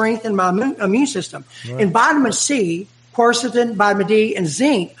to strengthen my immune system? Right. And vitamin C, quercetin, vitamin D, and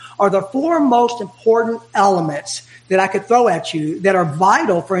zinc are the 4 most important elements that I could throw at you that are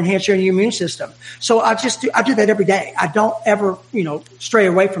vital for enhancing your immune system. So I do that every day. I don't ever, stray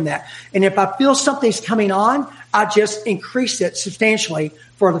away from that. And if I feel something's coming on, I just increase it substantially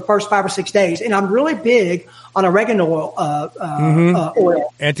for the first 5 or 6 days. And I'm really big on oregano oil,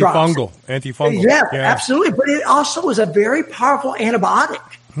 oil. Antifungal. Yeah, absolutely. But it also is a very powerful antibiotic.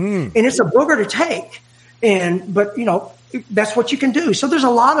 And it's a booger to take. But that's what you can do. So there's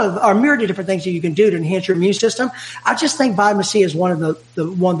a myriad of different things that you can do to enhance your immune system. I just think vitamin C is one of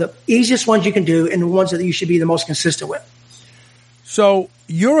the easiest ones you can do and the ones that you should be the most consistent with. So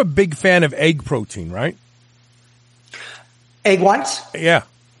you're a big fan of egg protein, right? Egg whites? Yeah.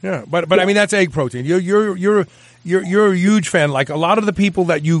 But I mean, that's egg protein. You're a huge fan. Like a lot of the people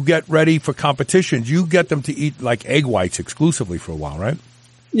that you get ready for competitions, you get them to eat like egg whites exclusively for a while, right?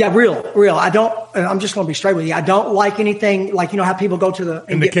 Yeah, real. I'm just going to be straight with you. I don't like anything like, how people go to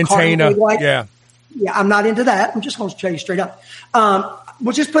the container. Yeah, I'm not into that. I'm just going to tell you straight up.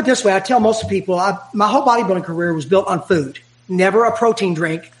 We'll just put it this way. I tell most people, my whole bodybuilding career was built on food, never a protein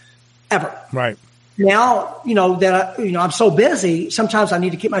drink ever. Right. Now, that I'm so busy, sometimes I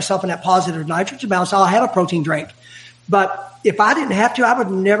need to keep myself in that positive nitrogen balance. So I'll have a protein drink. But if I didn't have to, I would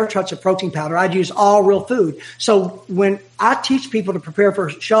never touch a protein powder. I'd use all real food. So when I teach people to prepare for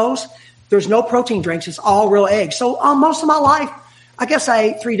shows, there's no protein drinks. It's all real eggs. So most of my life, I guess I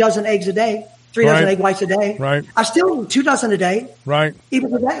ate 3 dozen eggs a day, 3 dozen egg whites a day. Right. I still eat 2 dozen a day. Right.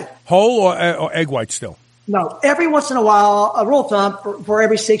 Even today. Whole or egg whites still? No. Every once in a while, a rule of thumb, for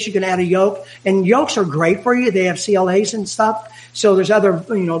every 6, you can add a yolk. And yolks are great for you. They have CLAs and stuff. So there's other,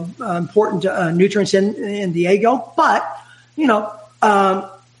 important nutrients in the egg yolk. But,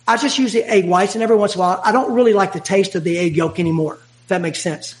 I just use the egg whites. And every once in a while, I don't really like the taste of the egg yolk anymore, if that makes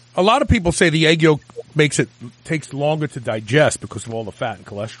sense. A lot of people say the egg yolk takes longer to digest because of all the fat and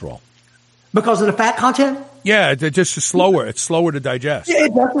cholesterol. Because of the fat content? Yeah, it's just slower. It's slower to digest. Yeah,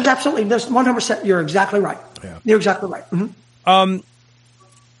 it does. Absolutely. There's 100%. You're exactly right. Yeah. You're exactly right. Mm-hmm.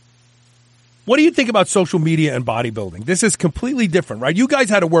 What do you think about social media and bodybuilding? This is completely different, right? You guys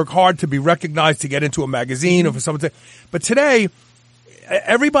had to work hard to be recognized, to get into a magazine or for something. But today,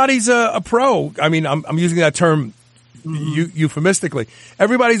 everybody's a pro. I mean, I'm using that term euphemistically.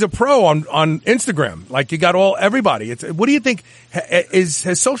 Everybody's a pro on Instagram. Like you got everybody. What do you think?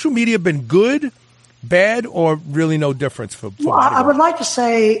 Has social media been good, bad, or really no difference for well, I would like to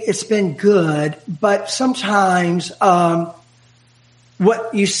say it's been good, but sometimes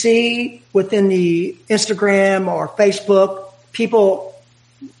what you see within the Instagram or Facebook, people,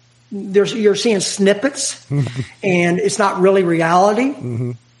 you're seeing snippets and it's not really reality.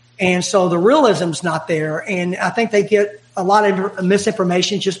 Mm-hmm. And so the realism's not there. And I think they get a lot of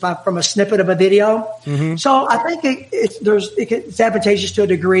misinformation just from a snippet of a video. Mm-hmm. So I think it's advantageous to a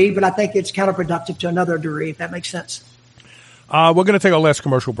degree, but I think it's counterproductive to another degree, if that makes sense. We're going to take our last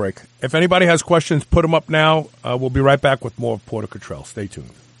commercial break. If anybody has questions, put them up now. We'll be right back with more of Porter Cottrell. Stay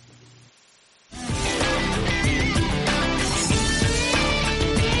tuned.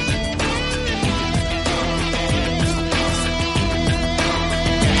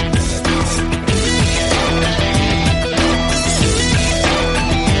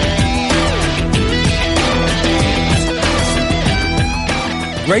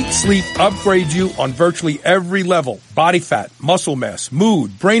 Great sleep upgrades you on virtually every level: body fat, muscle mass,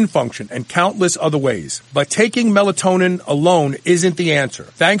 mood, brain function, and countless other ways. But taking melatonin alone isn't the answer.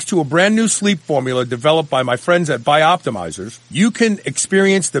 Thanks to a brand new sleep formula developed by my friends at Bioptimizers, you can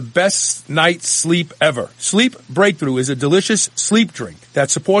experience the best night's sleep ever. Sleep Breakthrough is a delicious sleep drink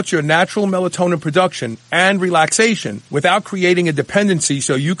that supports your natural melatonin production and relaxation without creating a dependency,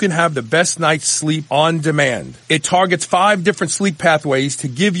 so you can have the best night's sleep on demand. It targets 5 different sleep pathways to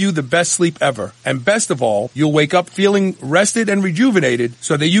give you the best sleep ever. And best of all, you'll wake up feeling rested and rejuvenated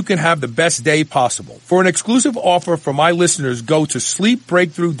so that you can have the best day possible. For an exclusive offer for my listeners, go to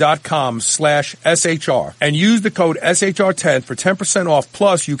sleepbreakthrough.com/SHR and use the code SHR10 for 10% off.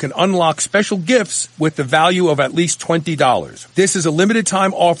 Plus, you can unlock special gifts with the value of at least $20. This is a limited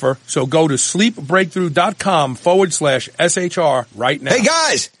time offer, so go to sleepbreakthrough.com/SHR right now. Hey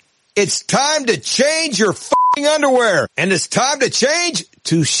guys, it's time to change your f***ing underwear, and it's time to change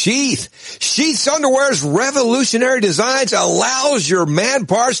to Sheath. Sheath's underwear's revolutionary designs allows your man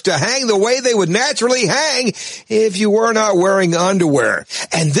parts to hang the way they would naturally hang if you were not wearing underwear.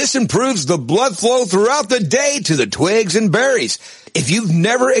 And this improves the blood flow throughout the day to the twigs and berries. If you've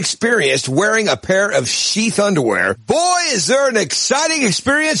never experienced wearing a pair of Sheath underwear, boy, is there an exciting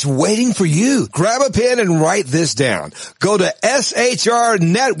experience waiting for you. Grab a pen and write this down. Go to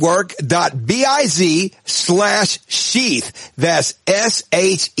shrnetwork.biz/sheath. That's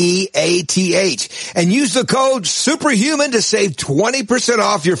SHEATH. And use the code SUPERHUMAN to save 20%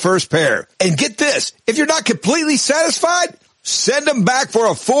 off your first pair. And get this, if you're not completely satisfied, send them back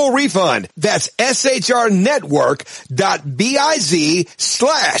for a full refund. That's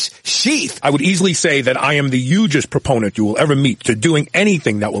shrnetwork.biz/sheath. I would easily say that I am the hugest proponent you will ever meet to doing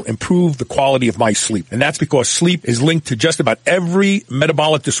anything that will improve the quality of my sleep. And that's because sleep is linked to just about every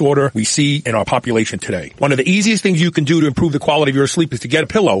metabolic disorder we see in our population today. One of the easiest things you can do to improve the quality of your sleep is to get a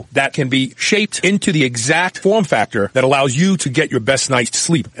pillow that can be shaped into the exact form factor that allows you to get your best night's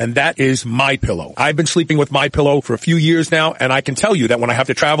sleep. And that is MyPillow. I've been sleeping with MyPillow for a few years now, and I can tell you that when I have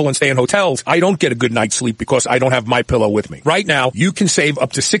to travel and stay in hotels, I don't get a good night's sleep because I don't have MyPillow with me. Right now, you can save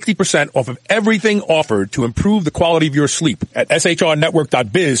up to 60% off of everything offered to improve the quality of your sleep at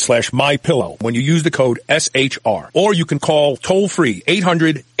shrnetwork.biz/MyPillow when you use the code SHR. Or you can call toll-free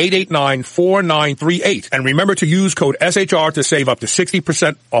 800-889-4938. And remember to use code SHR to save up to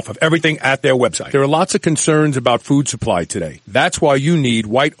 60% off of everything at their website. There are lots of concerns about food supply today. That's why you need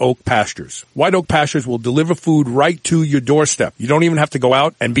White Oak Pastures. White Oak Pastures will deliver food right to your doorstep. You don't even have to go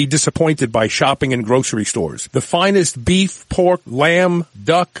out and be disappointed by shopping in grocery stores. The finest beef, pork, lamb,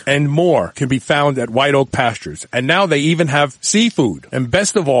 duck, and more can be found at White Oak Pastures. And now they even have seafood. And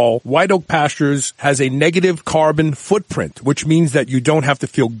best of all, White Oak Pastures has a negative carbon footprint, which means that you don't have to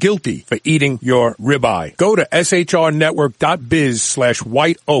feel guilty for eating your ribeye. Go to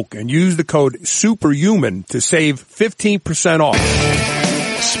shrnetwork.biz/White Oak and use the code SUPERHUMAN to save 15% off.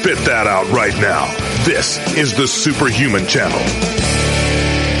 Spit that out right now. This is the Superhuman Channel.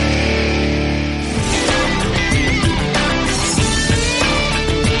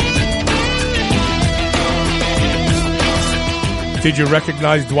 Did you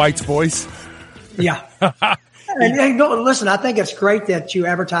recognize Dwight's voice? Yeah. and no, listen, I think it's great that you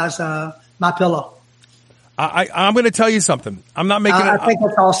advertise MyPillow. I'm going to tell you something. I'm not making. I think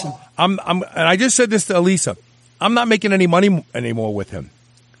that's awesome. And I just said this to Elisa. I'm not making any money anymore with him.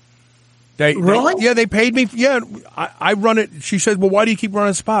 Really? They paid me. Yeah, I run it. She said, well, why do you keep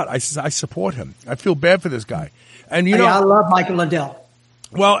running Spot? I said, I support him. I feel bad for this guy. And you know, I love Michael Lindell.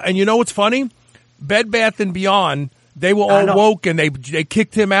 Well, and you know what's funny? Bed Bath & Beyond, they were all woke and they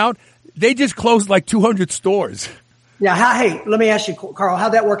kicked him out. They just closed like 200 stores. Yeah. Hey, let me ask you, Carl,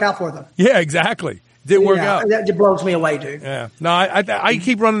 how'd that work out for them? Yeah, exactly. Didn't work out. That just blows me away, dude. Yeah. No, I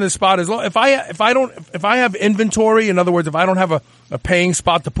keep running this Spot as long. If I have inventory, in other words, if I don't have a paying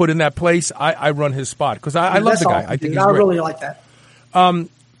spot to put in that place, I run his spot because I love the guy. I think he's great. I really like that.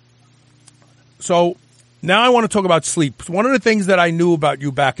 So now I want to talk about sleep. One of the things that I knew about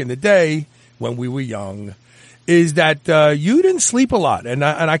you back in the day when we were young is that you didn't sleep a lot, and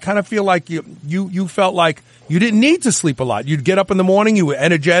I kind of feel like you felt like you didn't need to sleep a lot. You'd get up in the morning, you were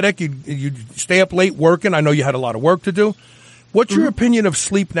energetic, you'd stay up late working. I know you had a lot of work to do. What's your opinion of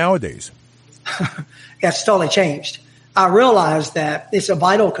sleep nowadays? It's totally changed. I realized that it's a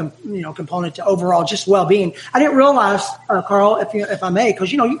vital component to overall just well-being. I didn't realize, Carl, if I may,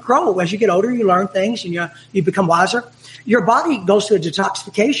 because you grow as you get older, you learn things and you become wiser. Your body goes through a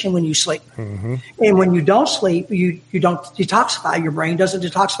detoxification when you sleep. Mm-hmm. And when you don't sleep, you don't detoxify. Your brain doesn't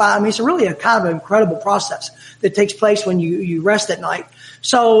detoxify. I mean, it's really a kind of incredible process that takes place when you rest at night.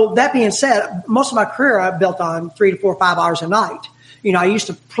 So that being said, most of my career I built on 3 to 4 or 5 hours a night. I used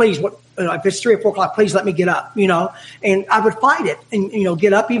to if it's 3 or 4 o'clock, please let me get up, and I would fight it and,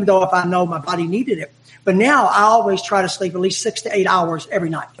 get up even though if I know my body needed it. But now I always try to sleep at least 6 to 8 hours every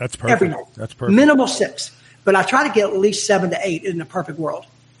night. That's perfect. Every night. That's perfect. Minimal 6. But I try to get at least 7 to 8 in a perfect world.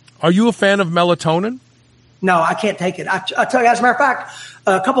 Are you a fan of melatonin? No, I can't take it. I tell you, as a matter of fact,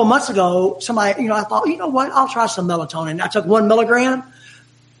 a couple of months ago, somebody, I thought, you know what, I'll try some melatonin. I took 1 milligram.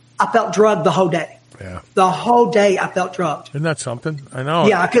 I felt drugged the whole day. Yeah. The whole day I felt drugged. Isn't that something? I know.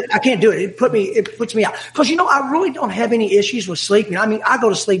 Yeah, I can't do it. It puts me out. Because, I really don't have any issues with sleeping. I mean, I go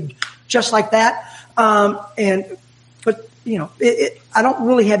to sleep just like that. But I don't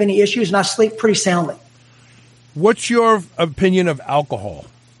really have any issues, and I sleep pretty soundly. What's your opinion of alcohol?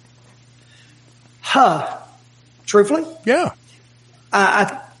 Truthfully? Yeah.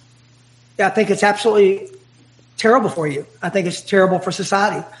 I think it's absolutely terrible for you. I think it's terrible for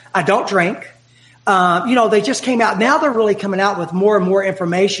society. I don't drink. They just came out. Now they're really coming out with more and more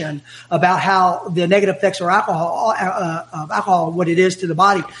information about how the negative effects of alcohol, what it is to the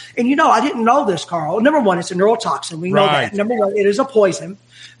body. And, I didn't know this, Carl. Number one, it's a neurotoxin. We know that. Number one, it is a poison.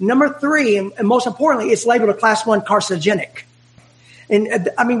 Number three, and most importantly, it's labeled a class 1 carcinogenic. And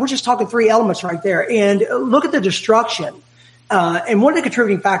we're just talking 3 elements right there. And look at the destruction. And one of the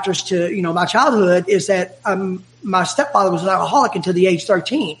contributing factors to, my childhood is that my stepfather was an alcoholic until the age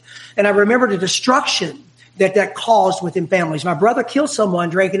 13. And I remember the destruction that caused within families. My brother killed someone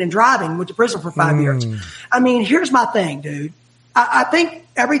drinking and driving, went to prison for 5 years. Here's my thing, dude. I think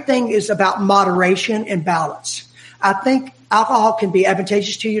everything is about moderation and balance. I think alcohol can be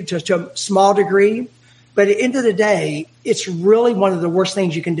advantageous to you to a small degree. But at the end of the day, it's really one of the worst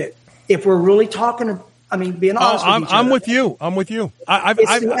things you can do. If we're really talking, being honest with each other. I'm with you.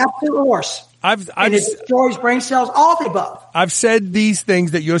 It's the absolute worst. And it destroys brain cells, all of the above. I've said these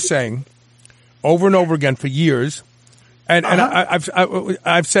things that you're saying over and over again for years. And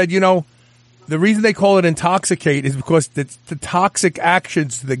I've said, the reason they call it intoxicate is because the toxic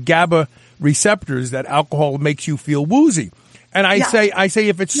actions, the GABA receptors that alcohol makes you feel woozy. And I say,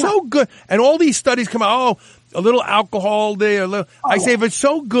 if it's so good, and all these studies come out, a little alcohol there, I say, if it's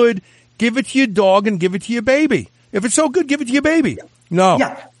so good, give it to your dog and give it to your baby. If it's so good, give it to your baby. No.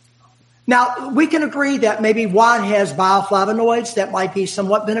 Yeah. Now, we can agree that maybe wine has bioflavonoids that might be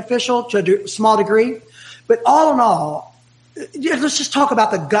somewhat beneficial to a small degree. But all in all, let's just talk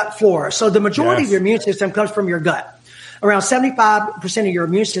about the gut flora. So the majority of your immune system comes from your gut. Around 75% of your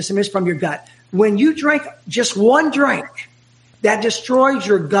immune system is from your gut. When you drink just one drink, that destroys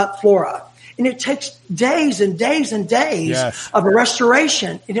your gut flora. And it takes days and days and days of a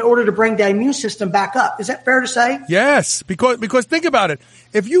restoration in order to bring the immune system back up. Is that fair to say? Yes, because think about it.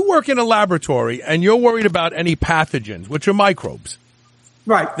 If you work in a laboratory and you're worried about any pathogens, which are microbes,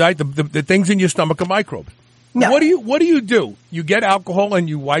 right? The things in your stomach are microbes. Yeah. What do you do? You get alcohol and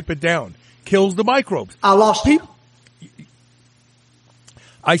you wipe it down. Kills the microbes. I lost people.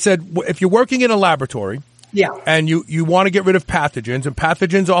 I said, if you're working in a laboratory, and you want to get rid of pathogens, and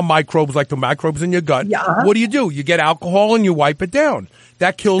pathogens are microbes like the microbes in your gut. What do? You get alcohol and you wipe it down.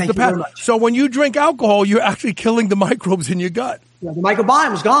 That kills the pathogen. So when you drink alcohol, you're actually killing the microbes in your gut. Yeah, the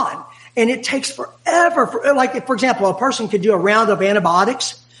microbiome is gone. And it takes forever. For example, a person could do a round of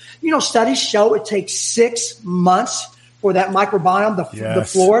antibiotics. Studies show it takes 6 months for that microbiome, the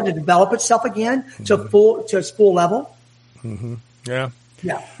flora, to develop itself again to its full level. Mm-hmm. Yeah.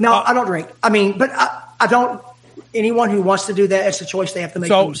 Yeah. No, I don't drink. But I don't. Anyone who wants to do that, it's a choice they have to make.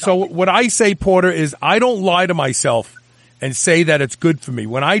 So what I say, Porter, is I don't lie to myself and say that it's good for me.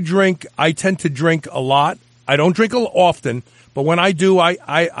 When I drink, I tend to drink a lot. I don't drink often, but when I do,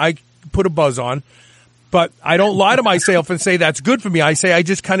 I put a buzz on. But I don't lie to myself and say that's good for me. I say I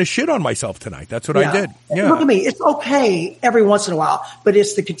just kind of shit on myself tonight. That's what I did. Yeah. Look at me. It's okay every once in a while, but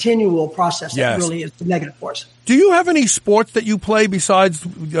it's the continual process that really is the negative for us. Do you have any sports that you play besides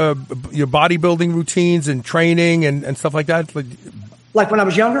your bodybuilding routines and training and stuff like that? Like when I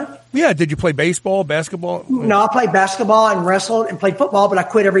was younger? Yeah. Did you play baseball, basketball? No, I played basketball and wrestled and played football, but I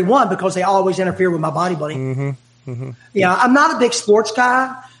quit every one because they always interfere with my bodybuilding. Mm-hmm. Mm-hmm. Yeah, I'm not a big sports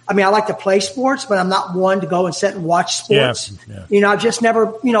guy. I like to play sports, but I'm not one to go and sit and watch sports. Yeah. I've just never,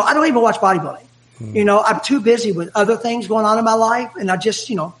 I don't even watch bodybuilding. I'm too busy with other things going on in my life. And I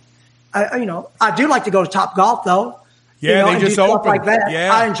just, I do like to go to Top Golf though. Yeah, they just opened. Like that.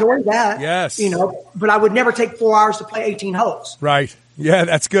 Yeah. I enjoy that. Yes. But I would never take 4 hours to play 18 holes. Right. Yeah,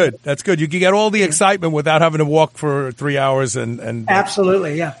 that's good. That's good. You can get all the excitement without having to walk for 3 hours and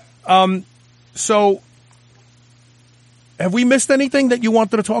Absolutely. Yeah. So have we missed anything that you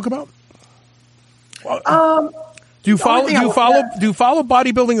wanted to talk about? Do you follow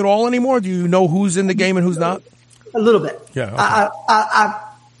bodybuilding at all anymore? Do you know who's in the game and who's not? A little bit. Yeah. Okay.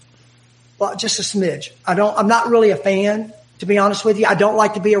 Well, just a smidge. I'm not really a fan, to be honest with you. I don't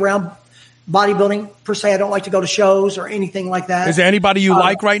like to be around bodybuilding per se. I don't like to go to shows or anything like that. Is there anybody you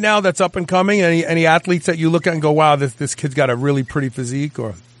like right now that's up and coming? Any athletes that you look at and go, wow, this kid's got a really pretty physique?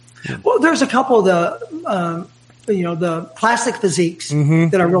 Or well, there's a couple of the plastic physiques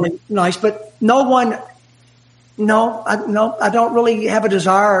that are really nice, but I don't really have a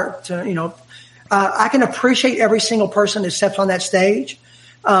desire to, I can appreciate every single person that steps on that stage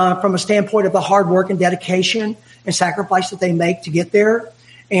from a standpoint of the hard work and dedication and sacrifice that they make to get there,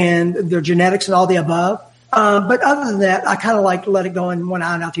 and their genetics and all the above. But other than that, I kind of like to let it go in one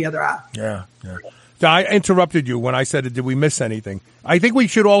eye and out the other eye. Yeah. I interrupted you when I said, did we miss anything? I think we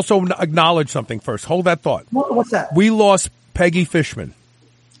should also acknowledge something first. Hold that thought. What's that? We lost Peggy Fishman.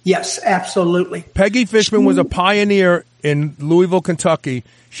 Yes, absolutely. Peggy Fishman was a pioneer in Louisville, Kentucky.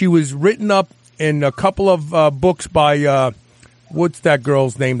 She was written up in a couple of books by what's that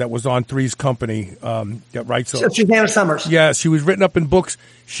girl's name that was on Three's Company that writes? Susanna Summers. Yeah, she was written up in books.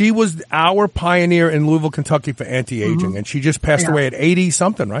 She was our pioneer in Louisville, Kentucky for anti-aging, and she just passed away at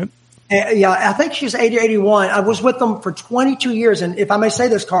 80-something, right? Yeah, I think she's 80 or 81. I was with them for 22 years, and if I may say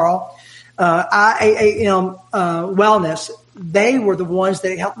this, Carl, IAAM Wellness, they were the ones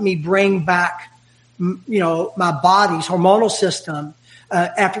that helped me bring back, my body's hormonal system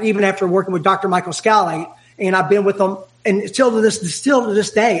after working with Dr. Michael Scally, and I've been with them, and still to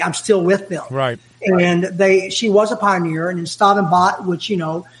this day, I'm still with them. Right. And she was a pioneer, and in Stephen Bott, which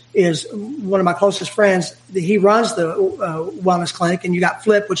is one of my closest friends. He runs the wellness clinic, and you got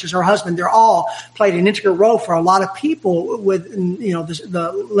Flip, which is her husband. They're all played an integral role for a lot of people within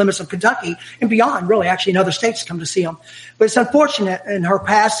the limits of Kentucky and beyond. Really, actually, in other states come to see them. But it's unfortunate in her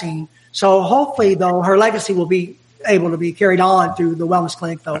passing. So hopefully, though, her legacy will be able to be carried on through the wellness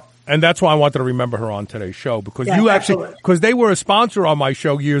clinic, though. And that's why I wanted to remember her on today's show, because because they were a sponsor on my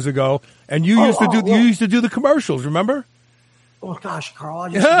show years ago, and you used to do the commercials. Remember? Oh gosh, Carl!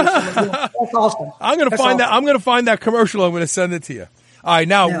 That's awesome. I'm going to find that commercial. I'm going to send it to you. All right,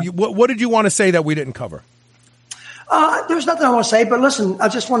 now, what did you want to say that we didn't cover? There's nothing I want to say, but listen, I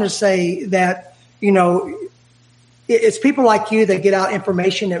just want to say that it's people like you that get out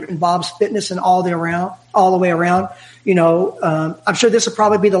information that involves fitness and all the way around. I'm sure this will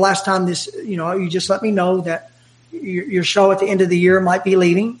probably be the last time you just let me know that your show at the end of the year might be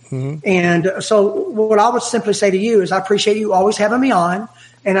leaving. Mm-hmm. And so what I would simply say to you is I appreciate you always having me on,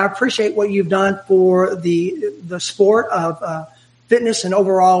 and I appreciate what you've done for the sport of fitness and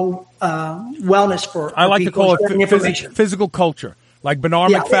overall wellness for I like people. To call it physical culture. Like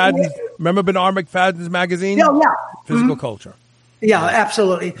Bernard McFadden. Remember Bernard McFadden's magazine? Yeah. Physical culture. Yeah,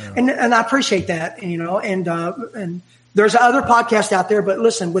 absolutely. Yeah. And I appreciate that, and there's other podcasts out there, but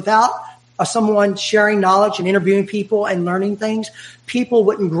listen, without someone sharing knowledge and interviewing people and learning things, people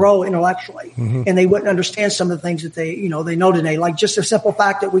wouldn't grow intellectually, and they wouldn't understand some of the things that they know today. Like just a simple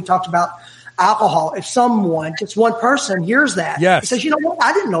fact that we talked about alcohol. If someone, just one person hears that, yes, says, you know what,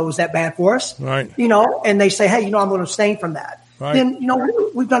 I didn't know it was that bad for us, right? And they say, hey, I'm going to abstain from that. Right. Then,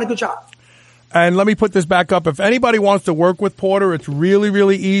 we've done a good job. And let me put this back up. If anybody wants to work with Porter, it's really,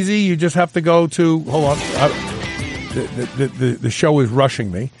 really easy. You just have to go to, hold on. The show is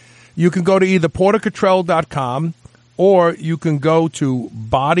rushing me. You can go to either portercottrell.com or you can go to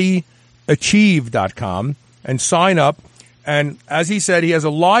bodyachieve.com and sign up. And as he said, he has a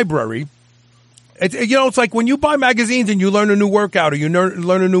library. It's like when you buy magazines and you learn a new workout or you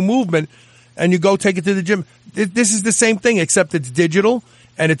learn a new movement and you go take it to the gym. This is the same thing, except it's digital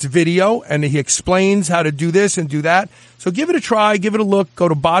and it's video, and he explains how to do this and do that. So give it a try, give it a look. Go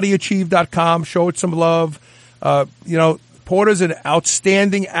to bodyachieve.com, show it some love. Porter's an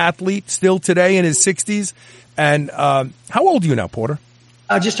outstanding athlete still today in his 60s. And how old are you now, Porter?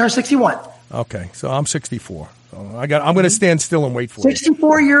 I just turned 61. Okay, so I'm 64. So I'm going to stand still and wait for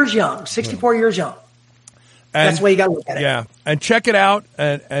 64 years young. 64 years young. And that's the way you got to look at it. Yeah, and check it out,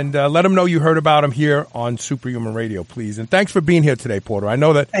 and let them know you heard about him here on Superhuman Radio, please. And thanks for being here today, Porter. I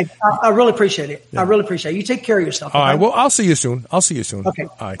know that. Hey, I really appreciate it. Yeah. I really appreciate it. You take care of yourself. All right. Well, I'll see you soon. Okay.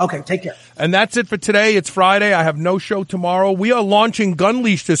 All right. Okay. Take care. And that's it for today. It's Friday. I have no show tomorrow. We are launching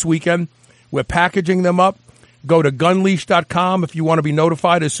Gunleash this weekend. We're packaging them up. Go to gunleash.com if you want to be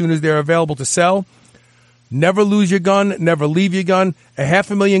notified as soon as they're available to sell. Never lose your gun. Never leave your gun.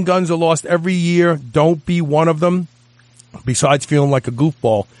 500,000 guns are lost every year. Don't be one of them. Besides feeling like a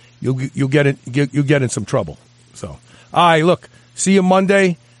goofball, you'll get in some trouble. So, all right, look, see you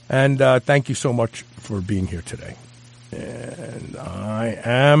Monday, and thank you so much for being here today. And I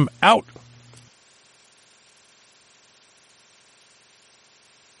am out.